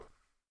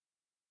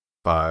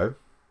5,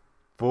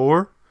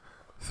 4,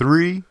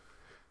 3,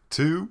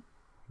 2,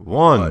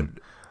 1.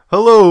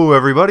 Hello,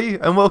 everybody,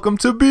 and welcome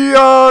to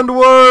Beyond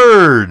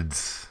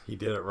Words. He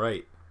did it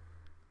right.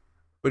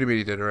 What do you mean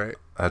you did it right?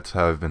 That's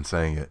how I've been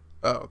saying it.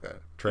 Oh, okay.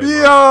 Trademark.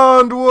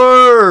 Beyond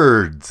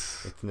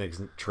Words. It's Nick's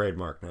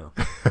trademark now.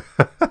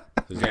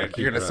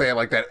 You're gonna say it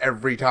like that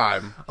every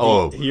time.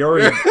 Oh, He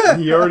already.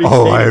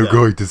 oh, I stated am that.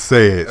 going to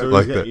say it So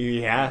like he's that.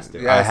 He has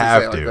to. Yeah, I has say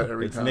have it like to. that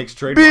every It's time. Nick's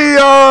trademark.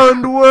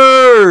 Beyond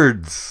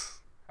Words.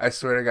 I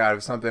swear to God,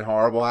 if something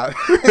horrible happens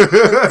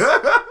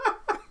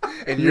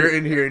and you're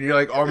in here and you're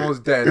like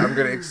almost dead, I'm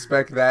gonna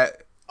expect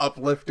that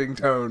uplifting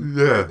tone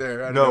Yeah. right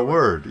there. I don't No know.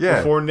 word. Yeah.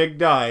 Before Nick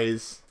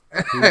dies,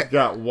 he's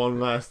got one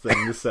last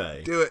thing to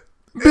say. Do it.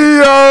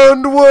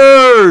 Beyond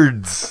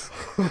Words.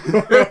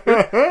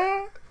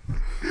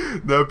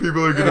 Now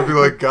people are gonna be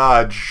like,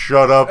 God,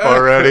 shut up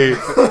already.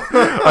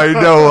 I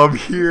know I'm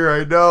here.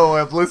 I know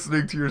I'm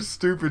listening to your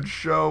stupid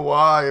show.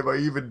 Why am I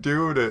even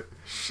doing it?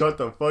 Shut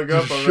the fuck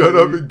up. Just shut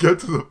up and get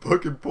to the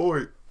fucking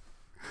point.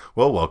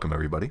 Well, welcome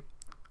everybody.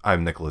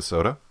 I'm Nicholas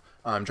Soda.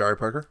 I'm Jari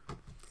Parker.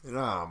 And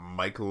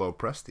Michael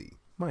Opresti.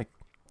 Mike,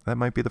 that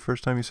might be the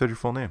first time you said your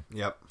full name.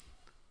 Yep.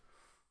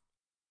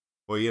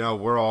 Well,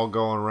 we're all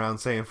going around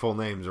saying full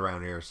names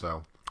around here,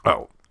 so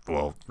Oh,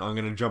 well, I'm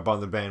going to jump on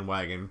the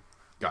bandwagon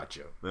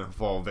gotcha. and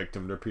fall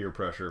victim to peer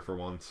pressure for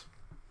once.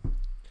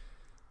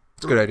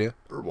 It's a good idea.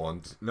 For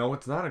once. No,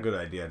 it's not a good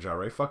idea,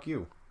 Jarre. Fuck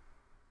you.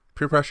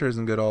 Peer pressure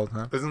isn't good all the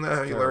time. Isn't that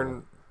how you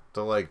learn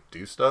to,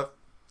 do stuff?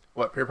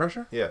 What, peer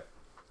pressure? Yeah.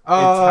 It's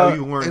how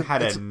you learn how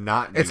it's- to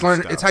not do It's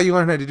stuff. It's how you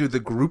learn how to do the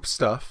group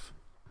stuff.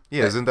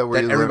 Yeah, isn't that where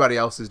that you everybody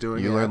else is doing?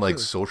 learn, you Yeah, learn, like,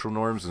 absolutely. social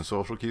norms and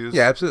social cues?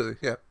 Yeah, absolutely.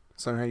 Yeah,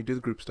 it's learn how you do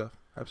the group stuff.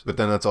 Absolutely. But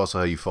then that's also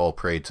how you fall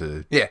prey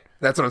to Yeah,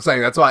 that's what I'm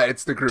saying. That's why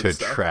it's the group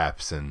stuff.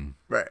 traps and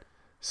Right.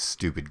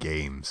 stupid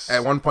games.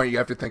 At one point, you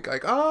have to think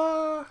like,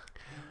 I'm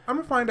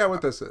gonna find out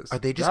what this is. Are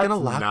they just That's gonna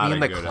lock not me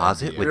in a the good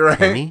closet idea. with Right?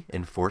 Timmy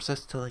and force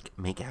us to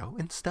make out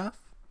and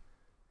stuff?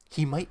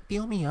 He might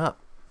feel me up.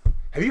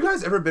 Have you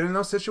guys ever been in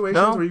those situations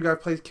No. where you guys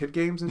play kid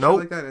games and Nope. shit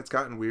like that, and it's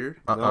gotten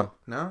weird? Uh-uh.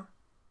 No.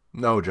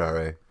 No,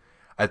 Jare.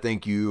 I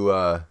think you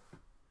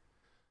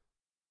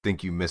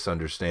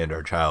misunderstand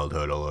our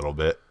childhood a little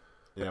bit.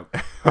 Yep.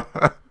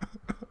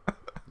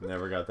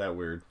 Never got that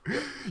weird.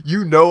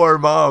 You know our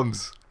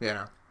moms. Yeah.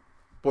 No.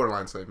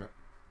 Borderline statement.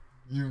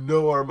 You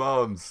know our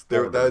moms.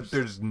 Borders.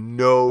 There's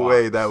no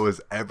way Box. that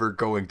was ever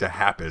going to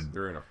happen.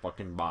 You're in a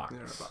fucking box.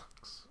 You're in a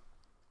box.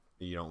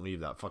 You don't leave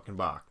that fucking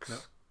box. Nope.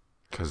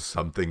 Because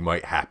something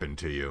might happen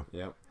to you.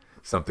 Yep.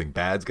 Something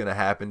bad's going to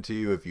happen to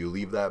you if you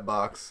leave that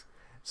box.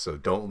 So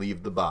don't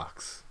leave the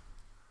box.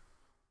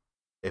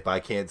 If I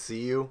can't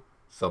see you,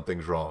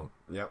 something's wrong.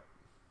 Yep.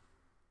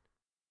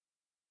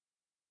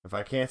 If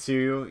I can't see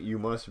you, you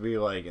must be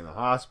in the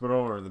hospital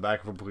or in the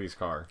back of a police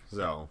car.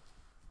 So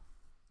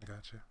I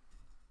got you.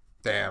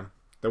 Damn.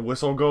 the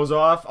whistle goes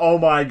off. Oh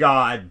my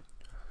god.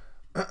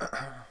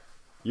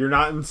 You're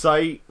not in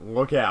sight.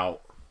 Look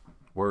out.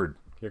 Word.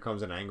 Here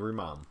comes an angry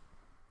mom.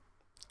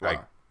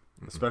 Wow.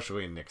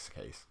 Especially in Nick's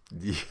case.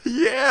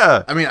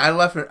 Yeah. I mean,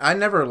 I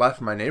never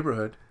left my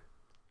neighborhood,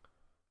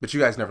 but you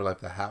guys never left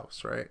the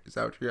house, right? Is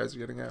that what you guys are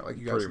getting at? Like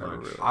you guys Pretty never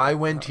much. really. I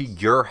went to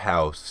your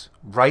house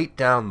right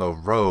down the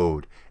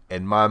road,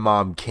 and my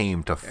mom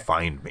came to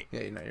find me.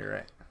 Yeah, you're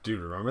right. Dude,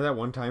 remember that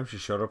one time she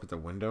showed up at the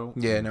window?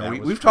 Yeah, no, That was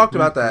we've talked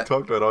about We that.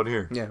 talked about it on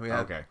here. Yeah, we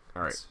have. Okay,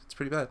 alright. It's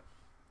pretty bad.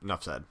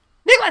 Enough said.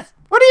 Nicholas,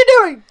 what are you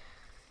doing?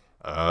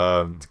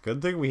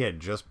 Good thing we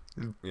had just,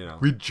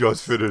 We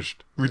just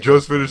finished. We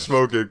just finished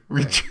smoking.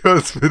 We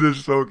just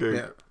finished smoking.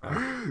 Yeah.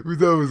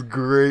 That was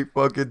great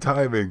fucking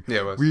timing. Yeah,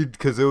 it was.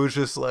 Because it was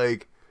just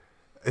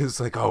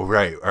oh,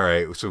 right, all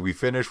right. So we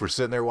finished. We're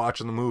sitting there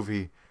watching the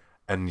movie,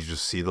 and you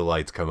just see the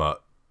lights come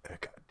up.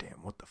 And God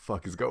damn, what the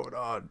fuck is going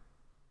on?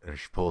 And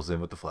she pulls in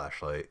with the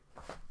flashlight.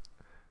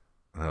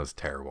 And that was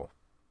terrible.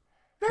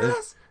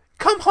 Nicholas,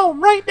 come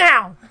home right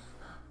now.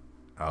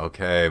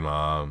 Okay,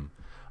 Mom.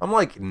 I'm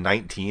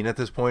 19 at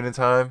this point in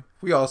time.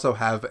 We also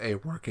have a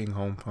working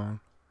home phone.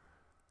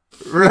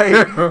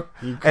 Right.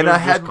 You And I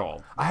just had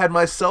called. I had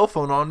my cell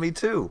phone on me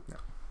too.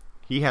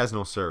 He has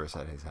no service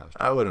at his house.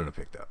 I wouldn't have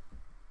picked up.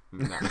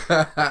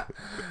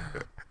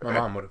 My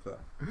mom would have though.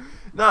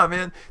 Nah,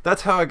 man,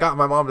 that's how I got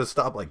my mom to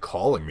stop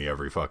calling me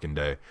every fucking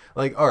day.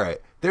 All right,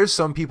 there's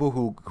some people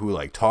who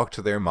talk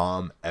to their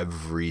mom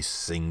every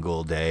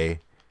single day.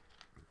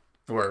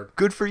 Word.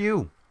 Good for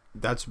you.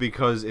 That's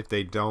because if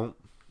they don't,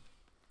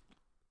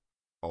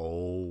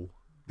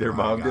 Their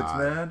my mom gets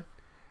God.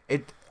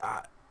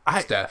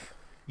 mad. Steph.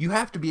 You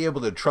have to be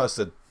able to trust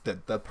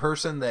that the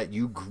person that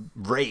you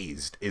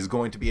raised is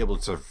going to be able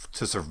to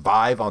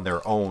survive on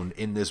their own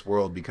in this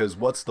world, because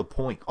what's the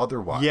point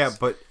otherwise? yeah,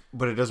 but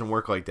it doesn't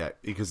work like that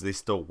because they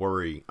still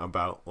worry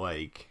about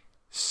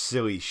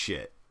silly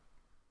shit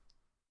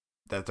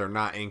that they're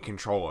not in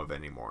control of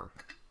anymore.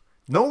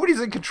 nobody's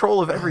in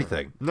control of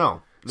everything.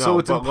 No. So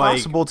it's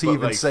impossible to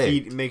even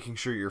say. making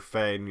sure you're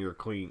fed and you're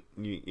clean,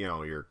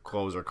 your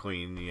clothes are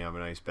clean, and you have a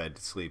nice bed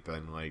to sleep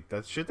in.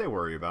 That's shit they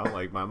worry about.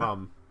 My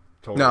mom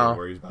totally No.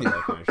 worries about that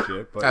kind of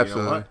shit. But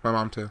Absolutely. you know My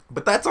mom too.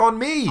 But that's on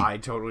me. what? I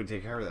totally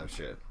take care of that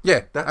shit.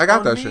 Yeah, That's I got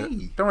on that me.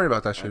 shit. Don't worry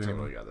about that I shit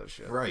anymore. totally got that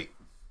shit. Right.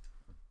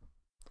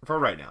 For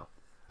right now.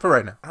 For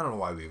right now. I don't know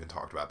why we even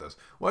talked about this.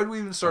 Why did we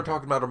even start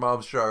talking about our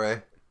moms,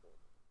 Jare?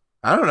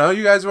 I don't know.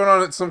 You guys went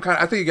on some kind.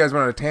 I think you guys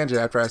went on a tangent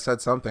after I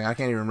said something. I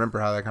can't even remember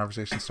how that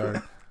conversation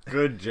started.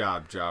 Good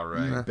job, Ja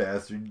Ray. Yeah.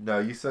 Bastard. No,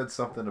 you said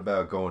something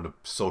about going to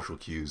social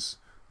cues.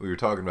 We were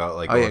talking about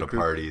like Oh, going yeah, to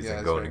group- parties yeah, and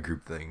that's going right. to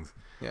group things.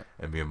 Yeah.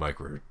 And me and Mike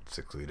were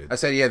secluded. I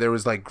said, yeah, there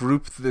was like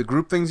the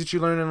group things that you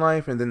learn in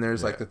life, and then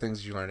there's like Yeah. the things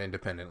that you learn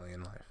independently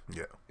in life.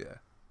 Yeah. Yeah.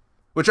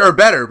 Which are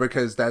better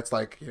because that's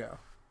like,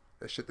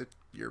 the shit that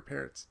your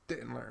parents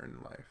didn't learn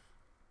in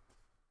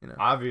life.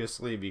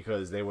 Obviously,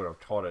 because they would have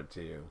taught it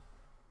to you.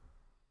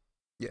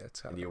 Yeah,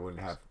 it's how And that you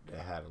wouldn't works.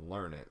 have to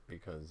learn it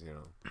because,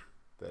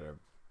 they have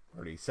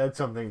already said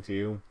something to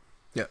you,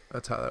 Yeah,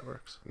 that's how that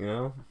works.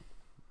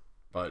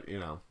 But,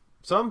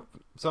 some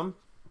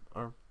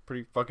are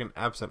pretty fucking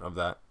absent of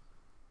that.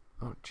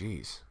 Oh,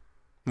 jeez.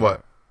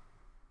 What?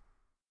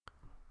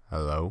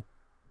 Hello?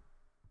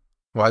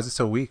 Why is it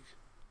so weak?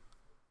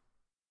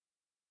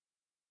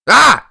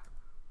 Ah!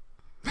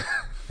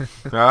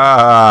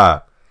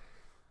 Ah.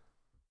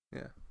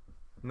 Yeah.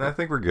 And I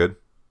think we're good.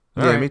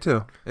 Yeah, Alright. me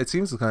too. It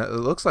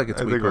looks like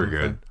it's I weak. think we're on the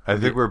good. thing. I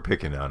think we're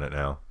picking on it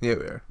now. Yeah,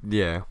 we are.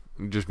 Yeah,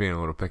 just being a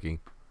little picky.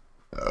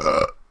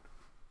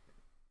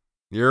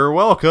 You're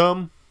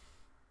welcome.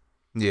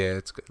 Yeah,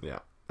 it's good. Yeah,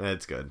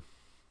 that's good.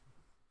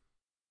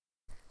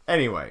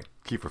 Anyway,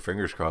 Keep our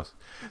fingers crossed.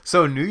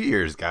 So New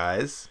Year's,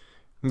 guys.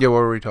 Yeah, what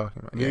were we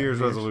talking about? New Yeah, Year's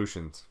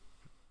resolutions.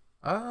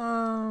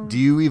 Do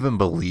you even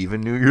believe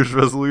in New Year's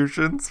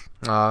resolutions?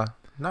 Not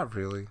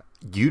really.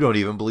 You don't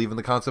even believe in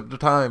the concept of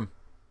time.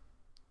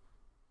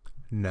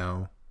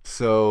 No.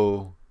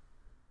 So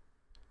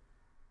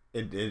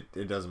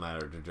It doesn't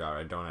matter to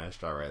Jare. Don't ask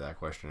Jare that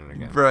question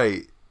again.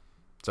 right.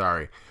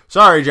 Sorry,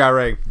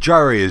 Jare.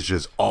 Jare is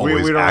just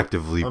always don't-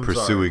 actively I'm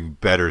pursuing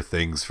better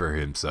things for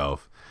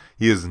himself.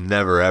 He is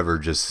never ever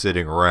just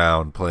sitting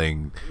around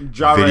playing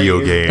Jare video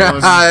is games.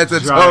 one That's a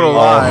total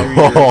giant-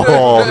 lie.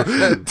 all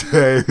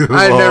day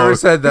I never long.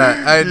 said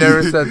that. I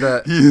never said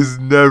that. He is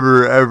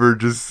never ever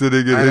just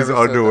sitting in I his never said that.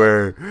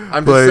 underwear. I'm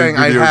just playing saying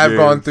I video have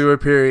gone games through a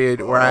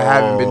period where I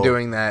haven't been Oh.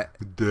 doing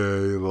that. day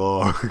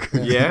long.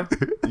 Yeah,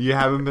 you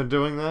haven't been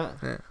doing that.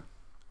 Yeah.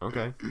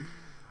 Okay.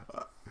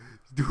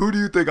 Who do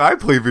you think I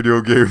play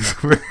video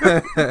games with?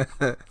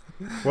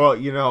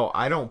 Well,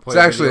 I don't play. It's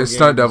actually video a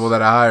stunt games. double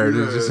that I hired.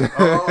 It's just-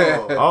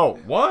 Oh,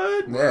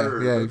 what?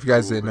 yeah, if you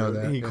guys didn't know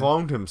that. He yeah.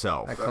 cloned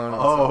himself. I cloned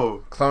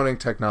Oh, cloning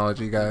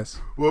technology, guys.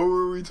 what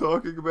were we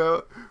talking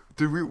about?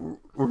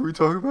 Were we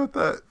talking about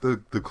that?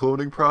 The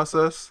cloning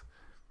process?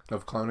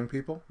 Of cloning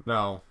people?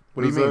 No.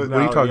 What do you Was mean? that-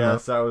 What are you talking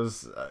yes, that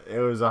was. It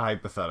was a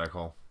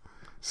hypothetical.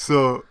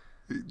 So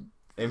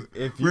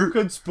If you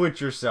could split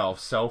yourself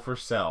cell for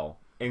cell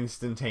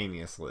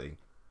instantaneously,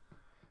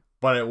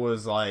 but it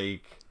was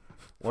like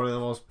one of the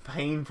most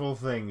painful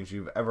things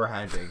you've ever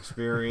had to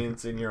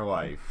experience in your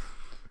life,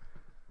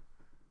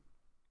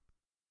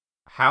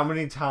 how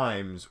many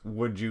times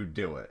would you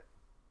do it?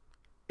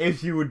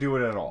 If you would do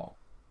it at all.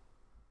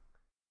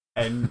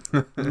 And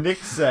Nick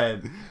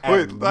said,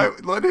 wait,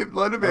 at let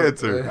him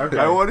answer. Okay.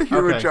 I want to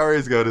hear what Okay.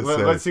 Jare's got to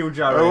say. Let's see what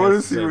Jare I want to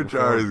has to see say what before-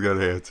 Jare's got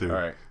to answer.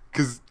 All right.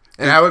 Because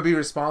And I would be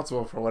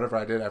responsible for whatever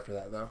I did after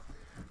that, though.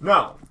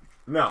 No.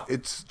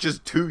 it's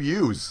just two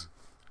U's.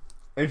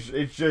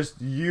 It's just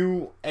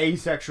you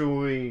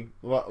asexually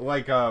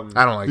like I don't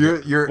like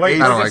it. You're like, I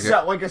don't like, like a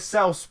cell, like a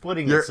cell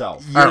splitting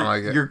itself. I don't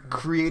like it. You're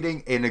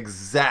creating an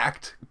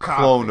exact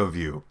Copy. clone of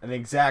you. An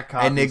exact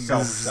copy. An cell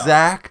to cell.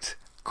 exact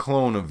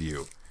clone of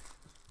you.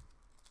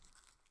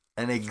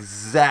 An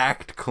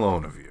exact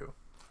clone of you.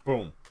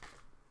 Boom.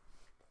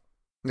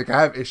 Nick,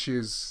 I have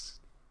issues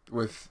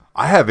with...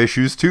 I have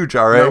issues too,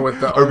 Jare. No, with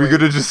the Are we only-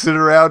 gonna just sit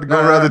around and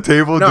go No, around no, the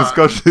table no.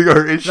 discussing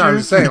our issues? No, I'm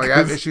just saying, like, I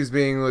have Because- issues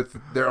being with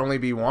there only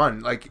be one.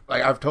 Like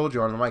I've told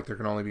you on the mic, there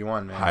can only be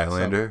one, man.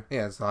 Highlander? So,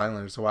 yeah, it's the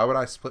Highlander. So why would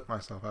I split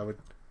myself? I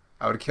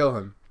would kill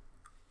him.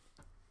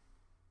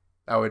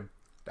 I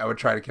would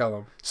try to kill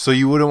him. So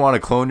you wouldn't want to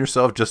clone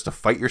yourself just to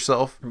fight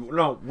yourself?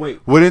 No,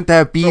 wait. Wouldn't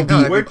that be No,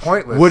 that'd be the?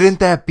 pointless. Wouldn't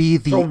that be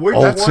the So which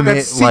one- ultimate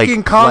That's like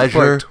seeking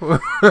pleasure?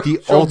 conflict.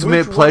 The So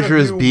ultimate which pleasure one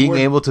of is you being would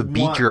able to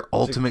beat want your to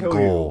ultimate kill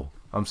goal.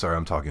 I'm sorry,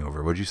 I'm talking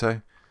over. What'd you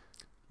say?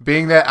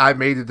 Being that I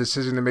made the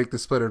decision to make the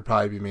split, it would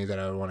probably be me that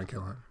I would want to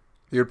kill him.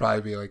 You'd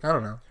probably be like, I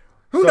don't know.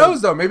 Who So-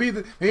 knows though? Maybe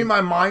my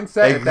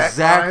mindset at that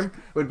Exact-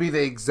 time would be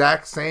the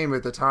exact same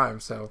at the time.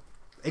 So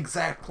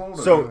Exact clone.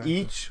 So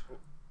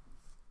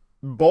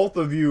both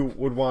of you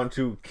would want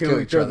to kill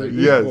each other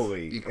Yes.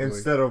 equally,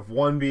 instead of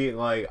one being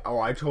like, "Oh,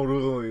 I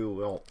totally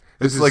will.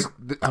 it's This like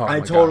is- oh I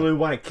my totally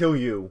want to kill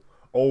you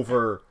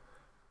over."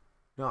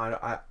 No,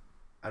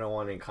 I don't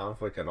want any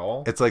conflict at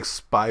all. it's like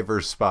Spy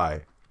vs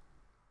Spy.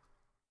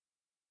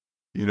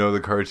 You know the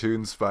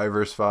cartoon Spy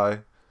vs Spy?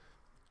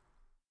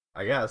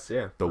 I guess,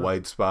 yeah. The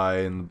white spy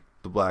and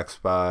the black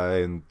spy,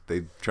 and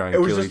they try and It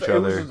was kill just each it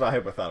was other. just a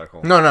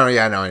hypothetical. God.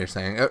 Yeah, I know what you're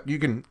saying. You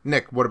can,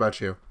 Nick. What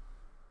about you? It was just a hypothetical. No, yeah, I know what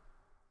you're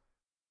saying.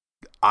 You can. Nick, what about you?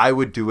 I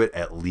would do it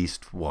at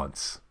least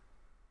once.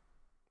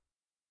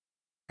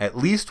 At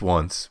least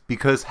once,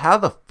 because how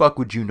the fuck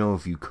would you know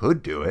if you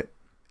could do it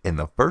in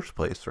the first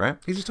place, right?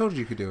 He just told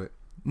you could do it.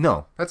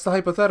 No. That's the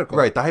hypothetical.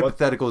 Right, the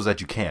hypothetical is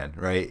that you can,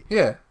 right?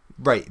 Yeah.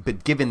 Right,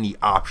 but given the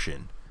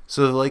option.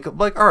 So like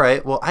all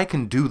right, well, I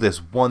can do this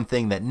one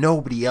thing that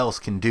nobody else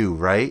can do,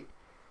 right?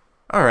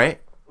 All right,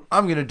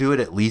 I'm going to do it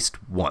at least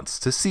once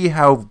to see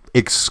how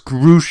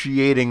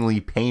excruciatingly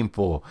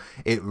painful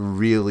it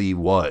really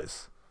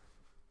was.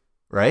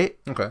 Right?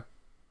 Okay.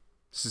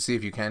 Just to see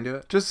if you can do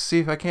it. Just to see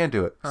if I can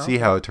do it. Oh, See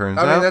how it turns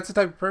I out. mean, that's the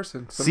type of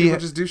person. Some See people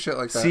it- just do shit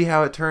like that. See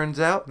how it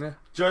turns out. Yeah.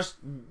 Just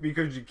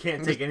because you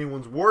can't take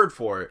anyone's word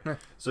for it,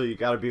 so you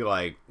gotta be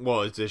like,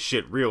 well, is this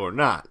shit real or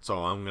not? So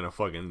I'm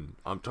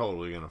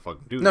totally gonna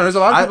fucking do No, this. there's a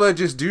lot of people that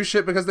just do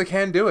shit because they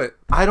can do it.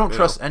 I don't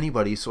trust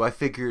anybody, so I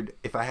figured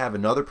if I have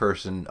another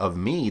person of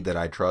me that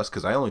I trust,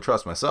 because I only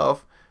trust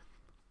myself,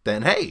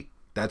 then hey,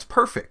 that's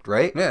perfect,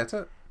 right? Yeah, that's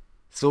it.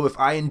 So if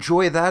I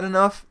enjoy that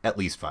enough, at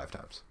least 5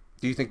 times.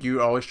 Do you think you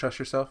always trust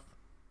yourself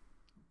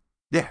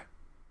Yeah.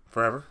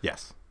 forever?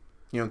 Yes.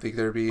 You don't think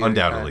there'd be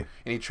Undoubtedly.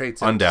 any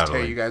traits that would just tear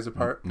Undoubtedly. you guys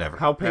apart? Never.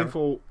 How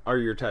painful are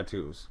your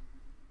tattoos?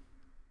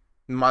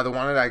 The one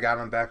that I got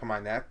on the back of my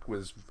neck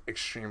was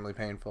extremely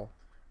painful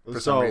for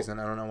some reason.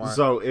 I don't know why.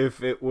 So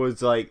if it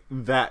was like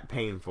that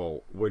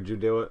painful, would you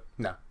do it?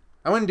 No,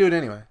 I wouldn't do it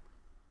anyway.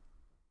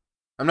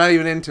 I'm not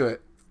even into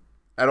it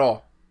at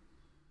all.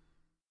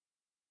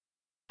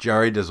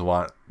 Jerry does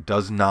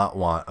not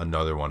want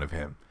another one of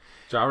him.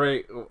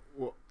 Jare,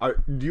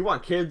 do you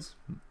want kids?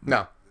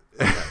 No.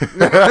 Okay.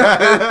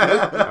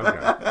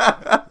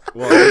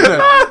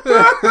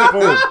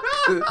 Well,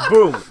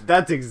 boom.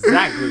 That's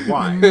exactly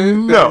why.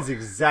 No. That's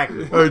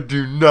exactly why. I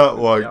do not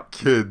want Yep.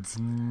 kids.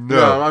 No,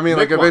 No. I mean,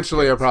 like, Make one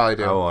eventually I'll probably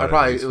do. I want I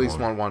probably at at least least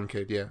one. want one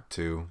kid, yeah.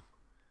 2.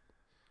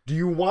 Do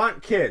you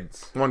want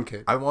kids? One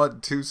kid. I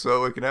want 2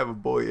 so I can have a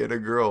boy and a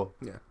girl.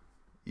 Yeah.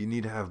 You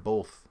need to have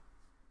both.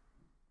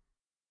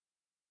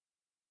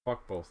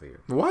 Fuck both of you.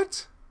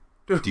 What?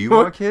 Do you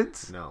want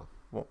kids? No,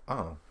 Well,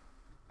 oh.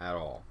 at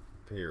all.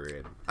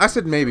 Period. I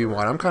said maybe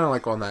one. I'm kind of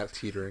like on that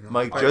teetering.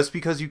 Mike, Like, just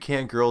because you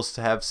can't get girls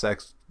to have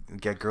sex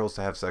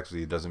with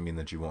you doesn't mean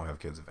that you won't have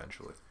kids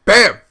eventually.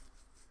 BAM!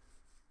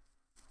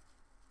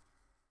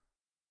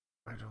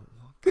 I don't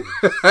want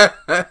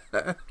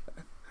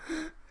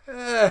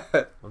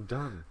kids. I'm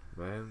done,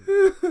 man.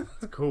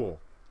 It's cool.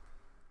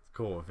 It's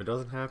cool. If it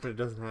doesn't happen, it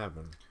doesn't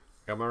happen.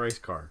 Got my race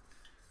car.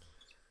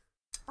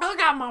 I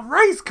got my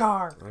race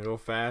car. I go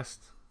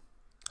fast.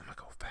 I'm gonna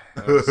go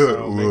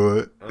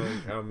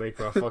fast. I'll make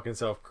my fucking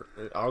self.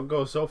 I'll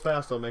go so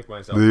fast. I'll make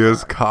myself.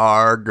 This cry.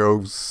 car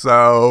goes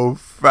so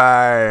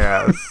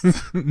fast.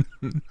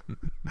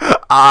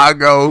 I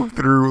go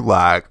through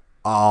like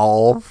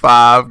all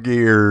 5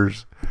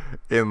 gears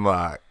in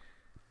like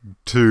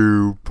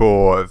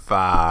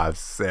 2.5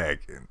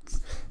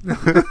 seconds.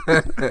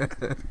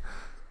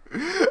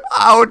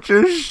 I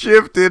just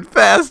shifted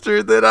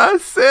faster than I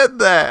said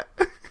that.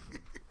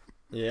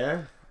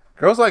 Yeah.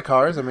 Girls like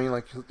cars. I mean,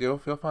 like, you'll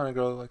find a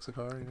girl that likes a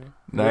car, you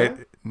know?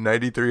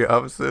 93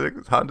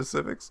 Honda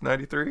Civics,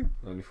 93?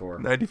 94.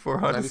 94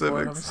 Honda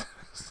 94 Civics.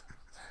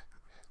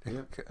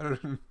 It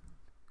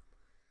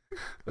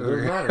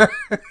doesn't matter.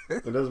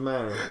 It doesn't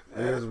matter.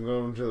 Because I'm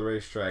going to the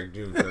racetrack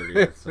June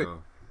 30th,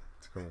 so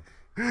it's cool.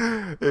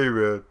 Hey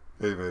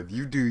man,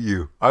 you do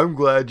you. I'm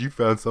glad you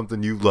found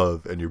something you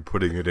love and you're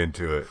putting it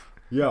into it.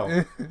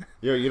 Yo,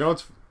 you know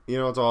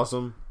what's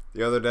awesome?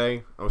 The other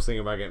day, I was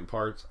thinking about getting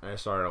parts, and I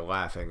started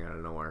laughing out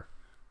of nowhere.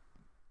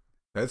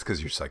 That's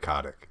because you're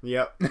psychotic.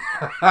 Yep.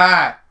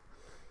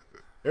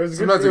 It was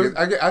Sometimes good.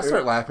 I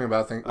start laughing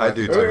about things. I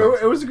do It, too.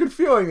 it was a good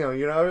feeling though,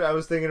 you know. I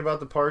was thinking about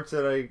the parts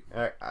that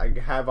I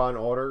have on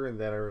order and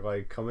that are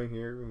like coming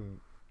here, and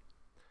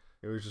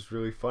it was just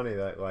really funny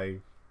that like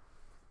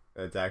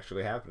that's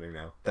actually happening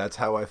now. That's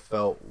how I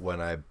felt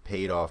when I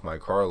paid off my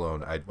car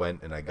loan. I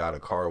went and I got a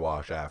car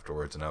wash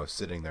afterwards, and I was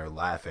sitting there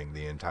laughing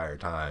the entire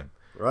time.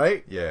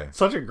 Right? Yeah.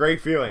 Such a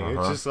great feeling. It's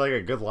Uh-huh. just like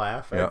a good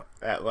laugh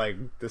at like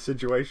the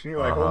situation. You're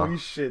like, Uh-huh. holy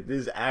shit,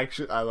 this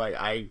actually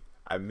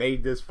I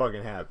made this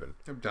fucking happen.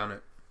 I've done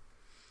it.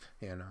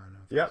 Yeah, no, I know.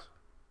 Yep.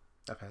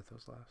 I've had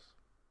those laughs.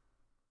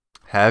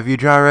 Have you,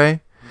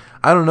 Jare?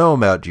 I don't know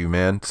about you,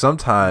 man.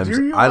 Sometimes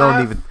Do you I don't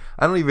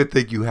laugh? even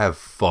think you have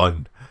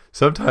fun.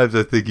 Sometimes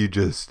I think you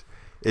just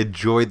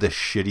enjoy the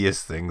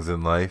shittiest things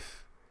in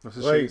life. What's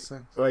the Like, shittiest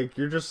thing? like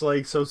you're just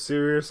like so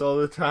serious all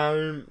the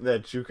time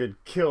that you could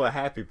kill a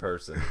happy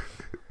person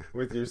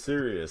with your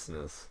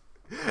seriousness.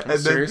 I'm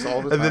serious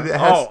all the time. it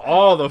has,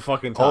 All the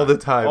fucking time. all the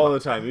time. All the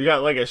time. You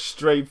got like a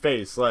straight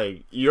face.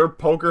 Like your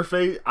poker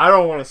face. I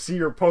don't want to see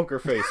your poker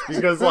face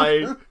because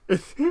like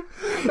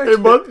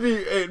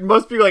it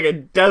must be like a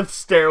death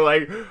stare.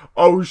 Like,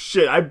 oh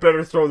shit, I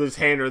better throw this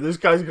hand or this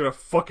guy's gonna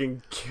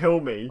fucking kill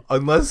me.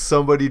 unless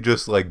somebody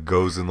just like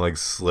goes and like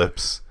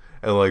slips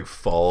and like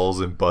falls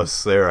and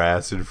busts their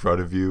ass in front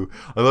of you,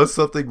 unless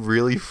something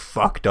really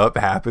fucked up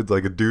happens,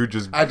 like a dude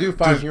just I do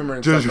find humor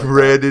in just stuff like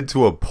ran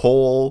into a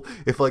pole.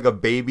 If like a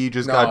baby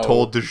just got No.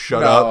 told to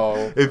shut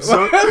No. up.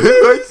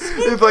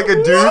 If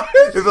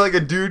like a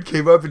dude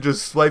came up and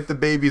just swiped the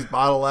baby's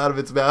bottle out of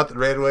its mouth and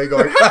ran away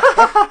going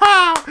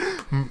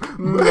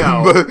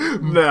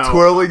No.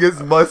 twirling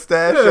his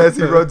mustache as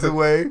he runs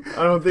away.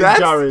 I don't think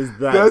Jare's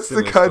that. That's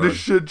the kind of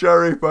sinister. shit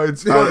Jare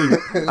finds funny.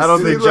 I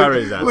don't think See, look-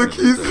 Jare's that. Look,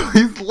 sinister.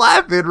 he's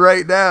laughing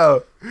right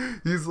now.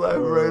 He's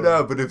laughing right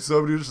now. But if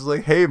somebody was just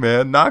like, "Hey,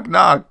 man, knock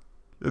knock,"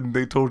 and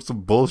they told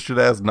some bullshit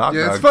ass knock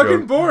Yeah, knock it's fucking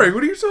joke, boring.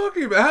 What are you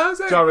talking about? How's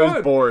that Jare's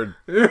fun? bored.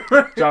 Jare's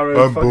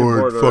I'm fucking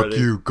bored. Fuck already.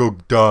 you. Go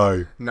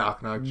die.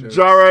 Knock knock joke.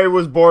 Jare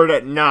was bored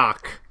at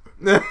knock.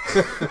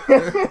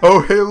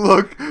 Oh, hey,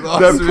 look, that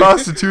Lost me.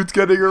 prostitute's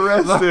getting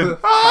arrested.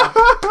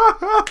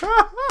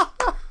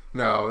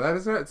 No, that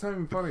is not. It's not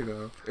even funny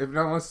though. If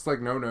not, unless it's like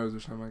no nos or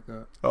something like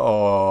that.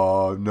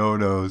 Oh, no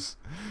nos.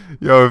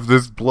 Yo, if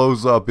this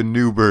blows up in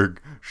Newburgh,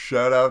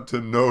 shout out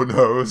to no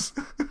nos.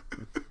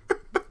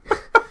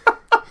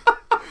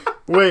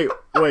 Wait.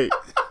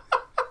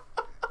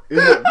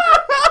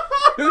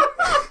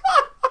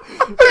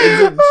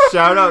 Is it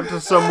shout out to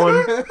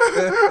someone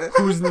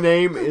whose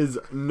name is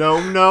No?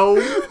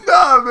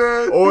 Nah,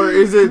 man. Or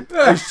is it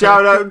a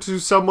shout out to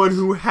someone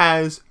who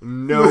has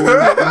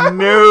no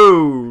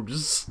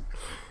nose?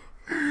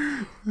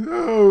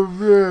 Oh,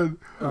 man.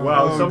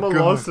 Wow, Oh, someone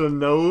God. lost a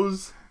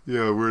nose?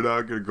 Yeah, we're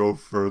not going to go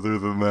further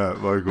than that,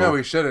 Michael. No,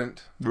 we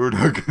shouldn't. We're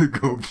not going to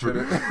go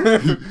further.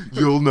 Shouldn't.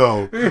 You'll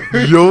know.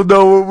 You'll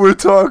know what we're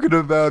talking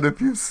about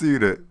if you've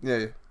seen it.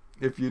 Yeah,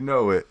 If you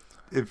know it.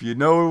 If you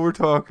know what we're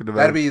talking about.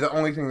 that'd be the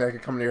only thing that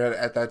could come to your head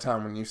at that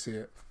time when you see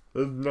it.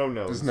 There's no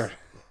nose. There's no.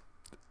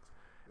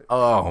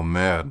 Oh,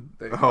 man.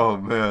 There you Oh,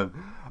 man.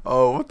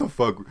 Oh, what the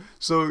fuck?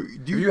 So, do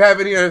If you... you have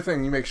any other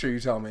thing, you make sure you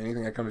tell me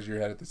anything that comes to your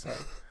head at this time.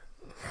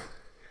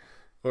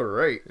 All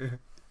right.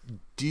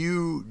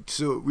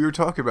 So we were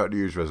talking about New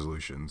Year's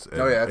resolutions.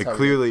 And Oh, yeah, that's and how we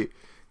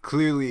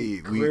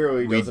clearly we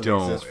doesn't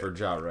don't. exist for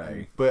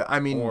Jare. But I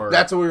mean, Or-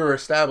 That's what we were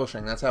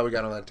establishing. That's how we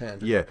got on that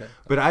tangent. yeah. Okay.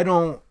 But I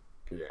don't.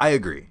 Yeah. I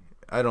agree.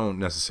 I don't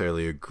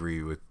necessarily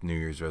agree with New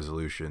Year's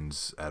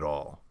resolutions at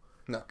all.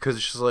 No. Because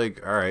it's just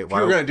like, all right, If you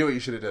were gonna do it, you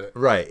should have did it.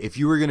 right? If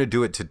you were gonna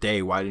do it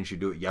today, why didn't you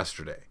do it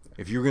yesterday?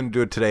 If you were gonna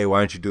do it today,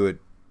 why didn't you do it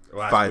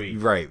Last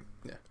week. Right.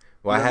 Yeah.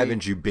 Why You know,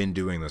 haven't you been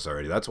doing this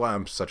already? That's why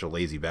I'm such a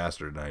lazy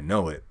bastard, and I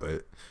know it,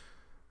 but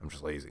I'm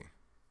just lazy.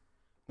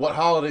 What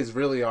holidays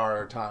really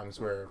are times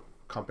where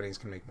companies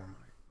can make more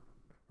money,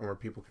 and where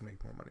people can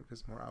make more money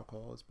because more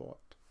alcohol is bought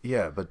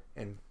Yeah, but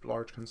in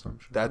large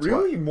consumption. that's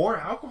Really? why. More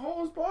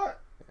alcohol is bought?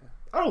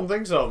 I don't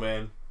think so,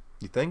 man.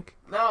 You think?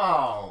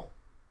 No.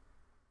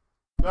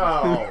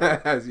 No.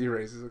 As he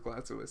raises a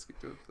glass of whiskey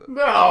to himself.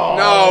 No.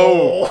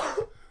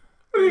 No.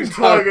 What are you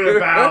talking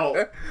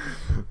about?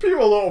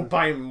 People don't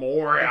buy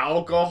more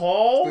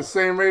alcohol. The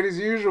same rate as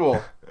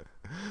usual.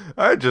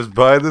 I just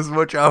buy this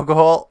much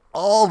alcohol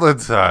all the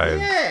time.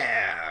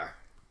 Yeah.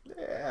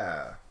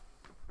 Yeah.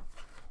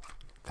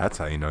 That's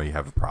how you know you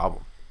have a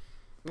problem.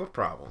 What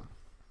problem?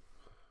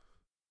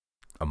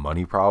 A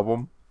money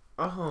problem?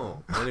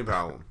 Oh, any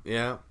problem.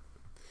 Yeah.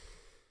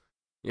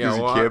 Because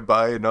Yeah, you can't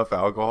buy enough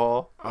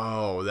alcohol?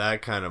 Oh,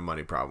 that kind of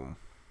money problem.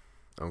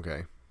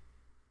 Okay.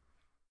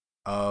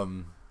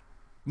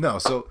 No,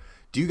 so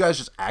do you guys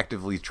just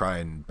actively try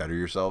and better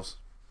yourselves?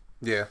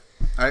 Yeah,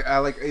 I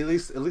like at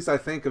least I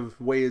think of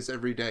ways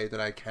every day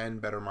that I can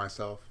better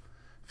myself,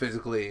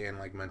 physically and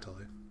like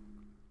mentally.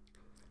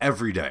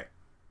 Every day.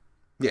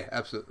 Yeah,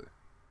 absolutely.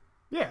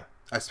 Yeah.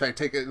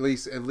 Take at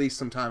least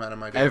some time out of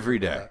my day. Every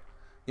for day. that.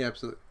 Yeah,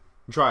 absolutely.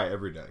 Try it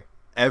every day.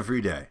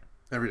 Every day.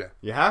 Every day.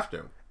 You have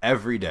to.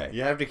 Every day.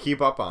 You have to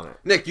keep up on it.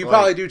 Nick, you Like-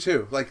 probably do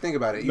too. Like, think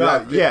about it. You No,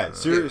 have to. yeah,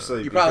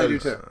 seriously. You probably do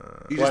because,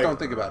 too. You just like- don't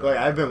think about it. Like,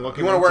 I've been looking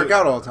You want to work into-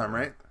 out all the time,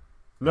 right?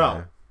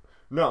 No.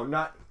 No,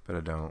 not But I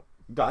don't.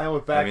 dial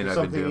it back I mean, to I've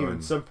been something even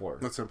doing- simpler.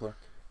 That's simpler.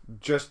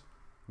 Just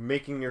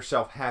making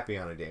yourself happy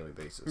on a daily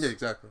basis. Yeah,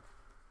 exactly.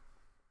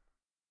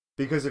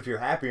 Because if you're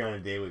happy on a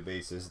daily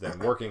basis, then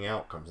working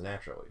out comes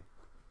naturally.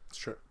 It's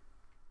true.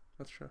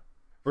 That's true.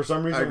 For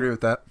some reason, I agree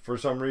with that. For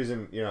some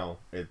reason, you know,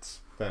 it's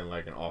been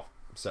like an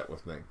offset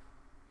with me.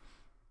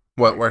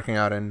 What, working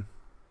out in?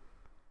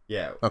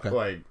 Yeah. Okay.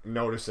 Like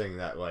noticing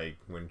that like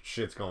when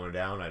shit's going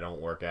down, I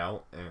don't work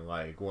out, and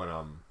like when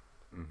I'm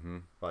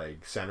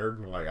like centered,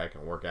 like I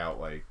can work out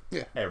like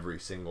Yeah. every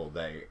single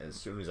day. As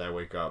soon as I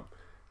wake up,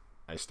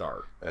 I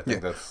start. I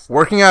think that's...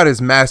 Working out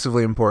is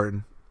massively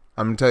important.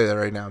 I'm gonna tell you that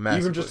right now.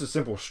 Massively. Even just a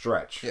simple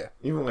stretch. Yeah.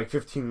 Even like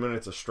 15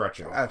 minutes of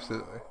stretching.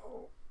 Absolutely.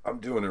 I'm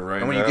doing it right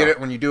And when now. you get it,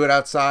 when you do it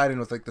outside and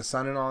with like the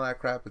sun and all that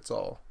crap, it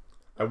all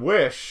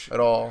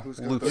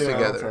Loops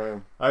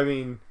together. I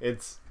mean,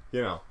 it's,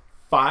 you know,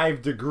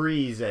 5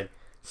 degrees at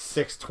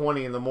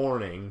 6:20 in the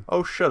morning.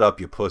 Oh, shut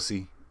up, you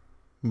pussy.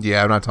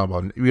 Yeah, I'm not talking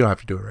about. We don't have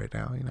to do it right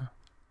now. You know.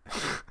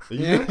 Are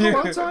you gonna go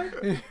outside?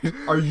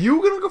 Are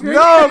you gonna go?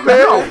 No,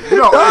 man.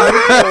 No.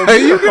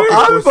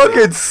 I'm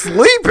fucking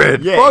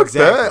sleeping. Yeah, Fuck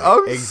exactly. that.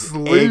 I'm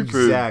sleeping.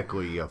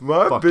 Exactly. You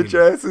My fucking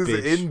bitch ass is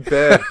bitch. in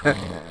bed.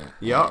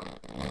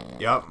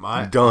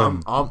 Yup.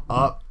 Done. I'm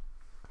up,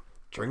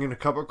 drinking a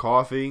cup of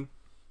coffee.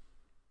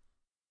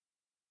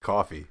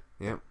 Coffee.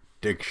 Yep.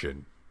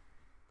 Diction.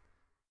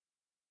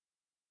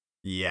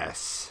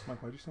 Yes.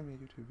 Mike, why'd you send me a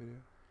YouTube video?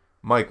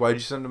 Mike, why'd you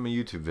send him a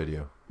YouTube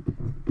video?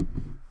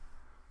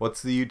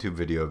 What's the YouTube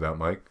video about,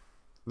 Mike?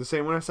 The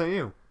same one I sent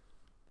you.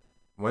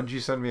 When did you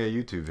send me a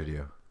YouTube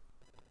video?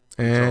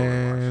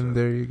 And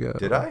there you go.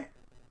 Did I?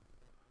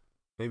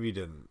 Maybe you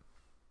didn't.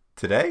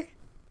 Today?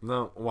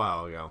 No, a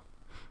while ago.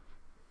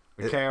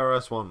 The It-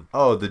 KRS one.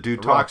 Oh, the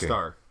dude talking.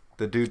 Rockstar.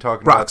 The dude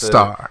talking about the...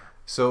 Rockstar.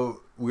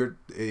 So,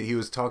 he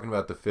was talking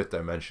about the fifth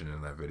dimension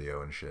in that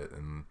video and shit.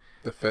 And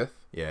The fifth?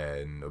 yeah,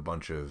 and a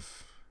bunch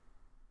of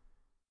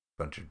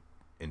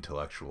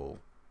intellectual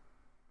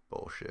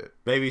bullshit.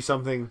 Maybe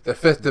something. The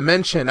fifth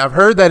dimension. I've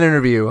heard that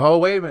interview. Oh,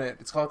 wait a minute.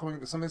 It's called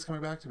something's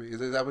coming back to me. Is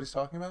that what he's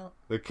talking about?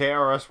 The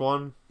KRS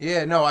one.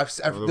 Yeah, no. I've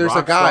the there's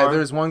a guy. Rockstar?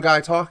 There's one guy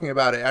talking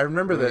about it. I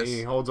remember this.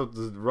 He holds up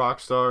the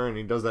Rockstar and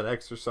he does that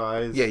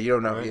exercise. Yeah, you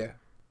don't know. right?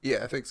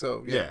 Yeah, I think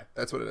so. Yeah, Yeah.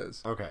 that's what it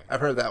is. Okay.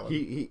 I've heard that one.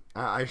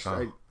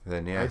 Oh,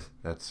 then yeah, I-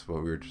 that's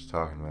what we were just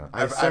talking about.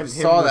 I I sent him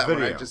saw the that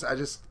video.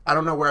 one. I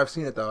don't know where I've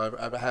seen it though.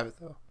 I have it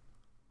though.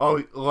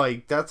 Oh,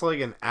 like that's like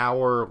an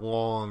hour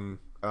long,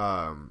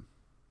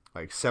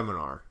 like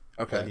seminar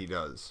that Okay. he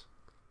does.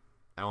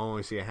 I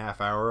only see a half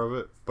hour of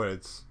it, but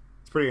it's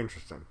pretty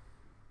interesting.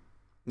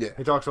 Yeah.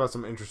 He talks about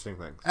some interesting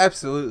things.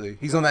 Absolutely.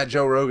 He's on that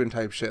Joe Rogan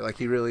type shit. Like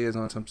he really is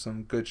on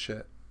some good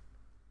shit.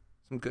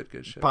 Some good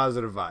shit.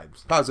 Positive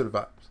vibes. Positive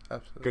vibes.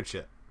 Absolutely. Good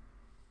shit.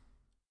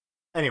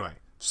 Anyway,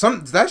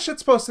 That shit's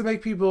supposed to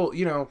make people,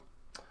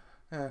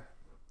 it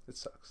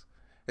sucks.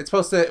 It's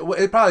supposed to.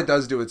 It probably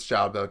does do its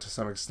job though to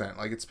some extent.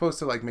 Like it's supposed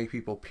to like make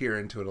people peer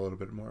into it a little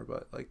bit more,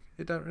 but like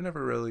it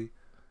never really.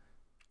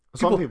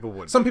 some people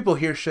would. Some people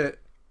hear shit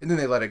and then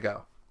they let it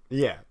go.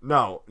 Yeah,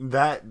 no,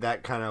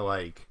 that kind of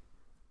like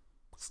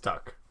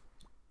stuck.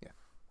 Yeah.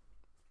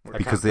 That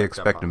Because kinda they fucked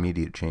up expect on me.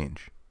 immediate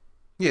change.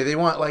 Yeah, they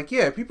want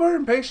people are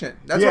impatient.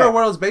 That's Yeah. what our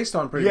world's based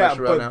on pretty Yeah, much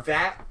right but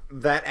now.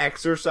 that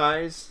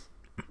exercise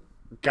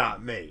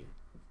got me.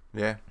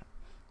 Yeah.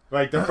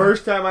 Like the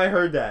first time I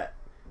heard that,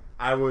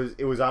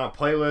 it was on a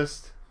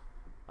playlist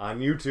on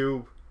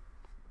YouTube,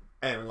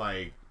 and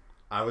like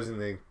I was in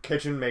the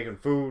kitchen making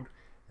food,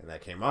 and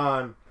that came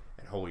on,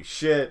 and holy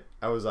shit,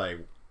 I was like,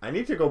 I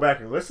need to go back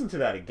and listen to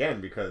that again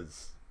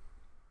because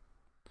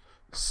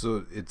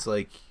So it's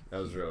like that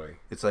was really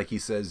he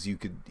says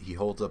he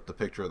holds up the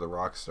picture of the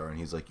rock star and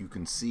he's like, you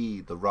can see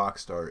the rock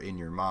star in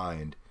your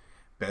mind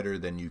better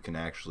than you can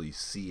actually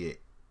see it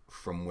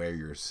from where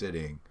you're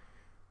sitting.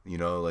 You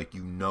know, like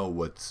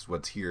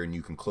what's here and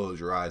you can close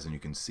your eyes and you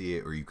can see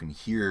it, or you can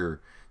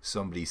hear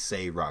somebody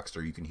say rock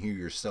star, you can hear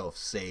yourself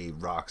say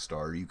rock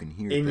star, you can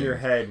hear in your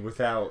things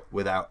head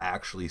without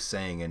actually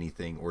saying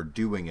anything or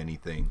doing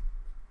anything.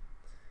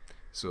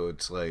 So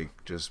it's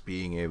like just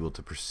being able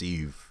to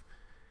perceive.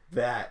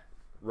 that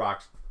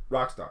rock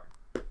star,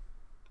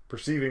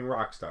 perceiving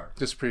rock star,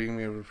 Just being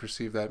able to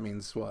perceive that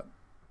means what?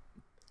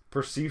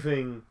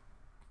 perceiving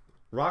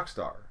rock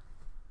star.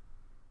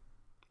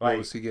 What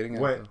was he getting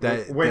at? When, though?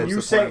 when that's you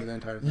the say point of the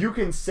entire thing. you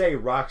can say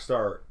rock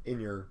star in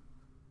your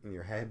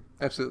head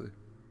Absolutely.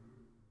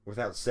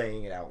 without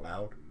saying it out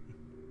loud,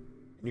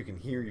 and you can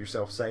hear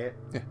yourself say it.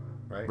 Yeah.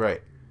 Right.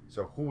 Right.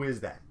 So who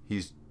is that?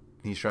 He's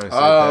trying to say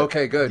Oh, that.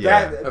 okay, good.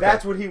 Yeah.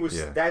 That's what he was.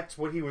 Yeah. That's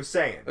what he was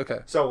saying. Okay.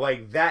 So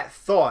like that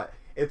thought,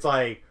 it's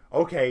like,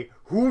 okay,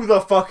 who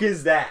the fuck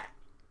is that?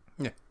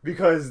 Yeah.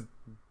 Because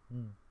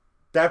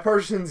that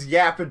person's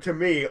yapping to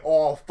me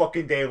all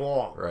fucking day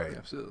long. Right.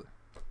 Absolutely.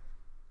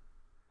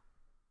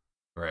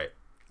 Right.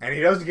 And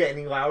he doesn't get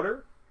any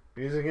louder.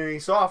 He doesn't get any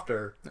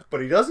softer.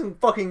 But he doesn't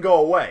fucking go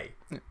away.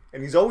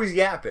 And he's always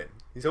yapping.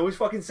 He's always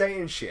fucking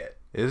saying shit.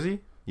 Is he?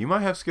 You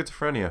might have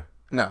schizophrenia.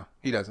 No,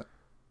 he doesn't.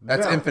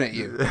 That's No. infinite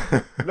you.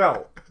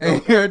 No.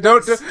 don't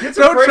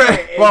Schizophrenia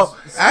try. Well,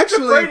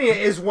 actually, schizophrenia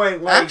is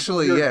when like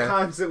actually, you're yeah.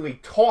 constantly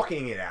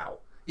talking it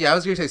out. yeah, I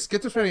was going to say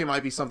schizophrenia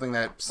might be something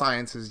that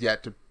science has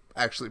yet to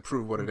actually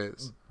prove what it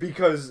is.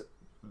 Because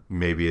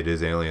Maybe it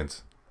is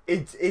aliens.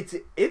 it's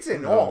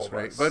in Who all knows, of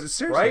right? us, But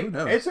seriously, right? who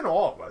knows? It's in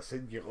all of us.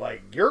 And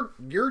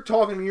you're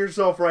talking to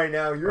yourself right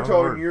now. You're Oh, talking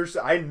Lord. to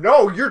yourself. I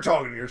know you're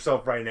talking to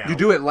yourself right now. You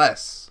do it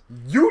less.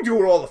 You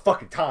do it all the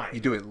fucking time. You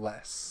do it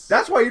less.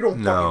 That's why you don't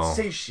No. fucking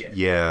say shit.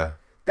 Yeah.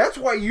 That's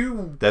why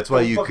you. That's why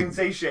don't you fucking could-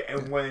 say shit.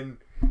 And when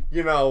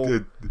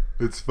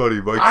It's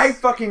funny. Mike's, I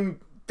fucking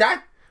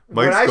that.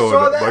 When Mike's I going,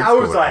 saw that, Mike's I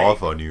was going like,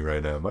 off on you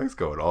right now. Mike's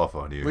going off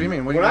on you. What do you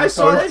mean? What do when you mean? I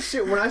saw So- that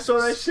shit, when I saw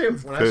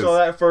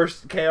that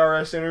first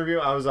KRS interview,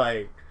 I was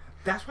like,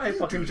 that's why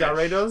fucking John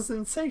Ray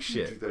doesn't say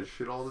shit. that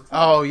shit all the time.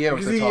 Oh yeah,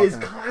 Because what's he it is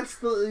talking?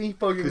 constantly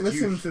fucking 'Cause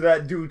listening you- to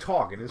that dude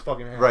talk in his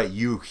fucking head. Right,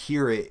 you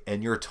hear it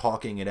and you're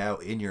talking it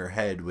out in your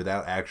head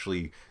without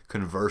actually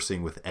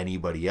conversing with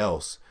anybody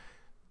else.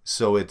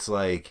 So it's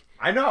like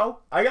I know.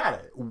 I got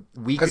it.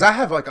 We Because could- I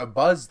have like a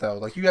buzz though.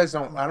 Like you guys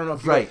don't. I don't know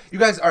if Right. You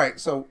guys. All right.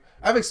 So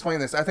I've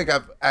explained this. I think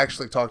I've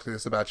actually talked to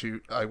this about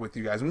you with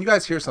you guys. When you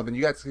guys hear something,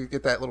 you guys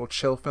get that little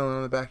chill feeling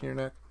on the back of your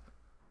neck.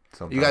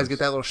 sometimes, You guys get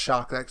that little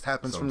shock that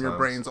happens from your Sometimes.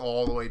 brains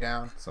all the way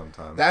down.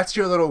 sometimes. That's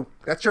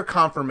your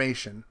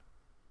confirmation.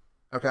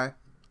 Okay?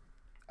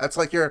 That's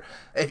like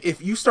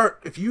if you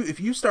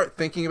start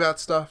thinking about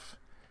stuff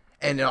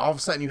and then all of a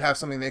sudden you have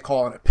something they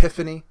call an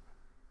epiphany,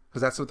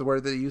 because that's what the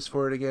word they use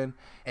for it again,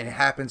 and it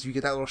happens, you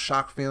get that little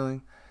shock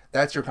feeling,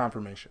 that's your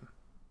confirmation.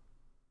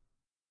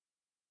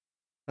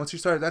 Once you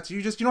start,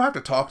 you don't have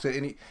to talk to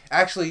any.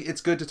 Actually,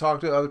 it's good to talk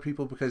to other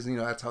people because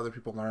that's how other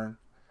people learn.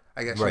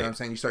 I guess you know Right. what I'm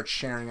saying. You start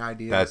sharing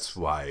ideas. That's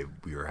why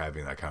we were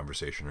having that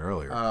conversation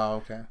earlier. Oh,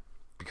 okay.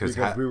 because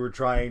we were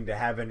trying to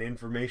have an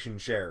information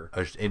share.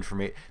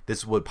 information. This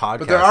is what podcasting.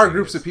 But there are is.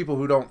 groups of people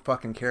who don't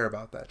fucking care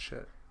about that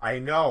shit. I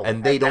know,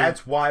 And they don't-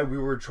 That's why we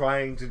were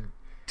trying to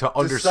to decipher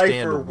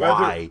understand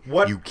why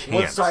you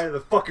can't. What side of the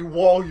fucking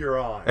wall you're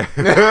on.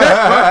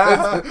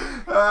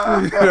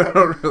 I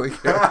don't really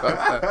care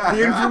about that.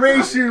 The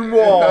information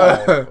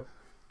wall.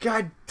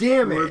 God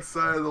damn it! What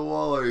side of the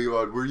wall are you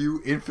on? Were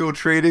you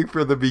infiltrating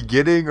from the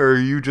beginning, or are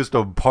you just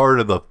a part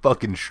of the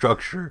fucking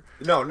structure?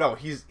 No,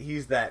 he's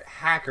that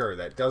hacker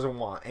that doesn't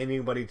want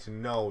anybody to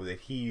know that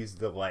he's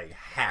the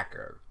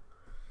hacker.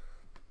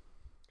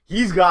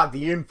 He's got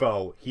the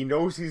info. He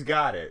knows he's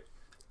got it,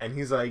 and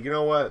he's like, you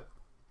know what?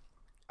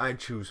 I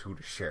choose who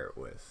to share it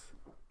with.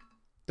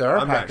 There are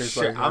I'm not, hackers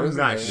like that, I'm isn't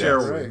not there?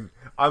 sharing. Yeah, right. With,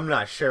 I'm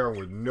not sharing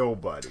with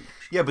nobody.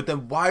 Yeah, but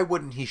then why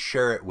wouldn't he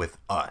share it with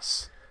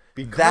us?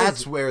 Because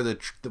That's where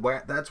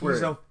that's where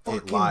he's a it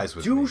fucking lies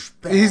with me.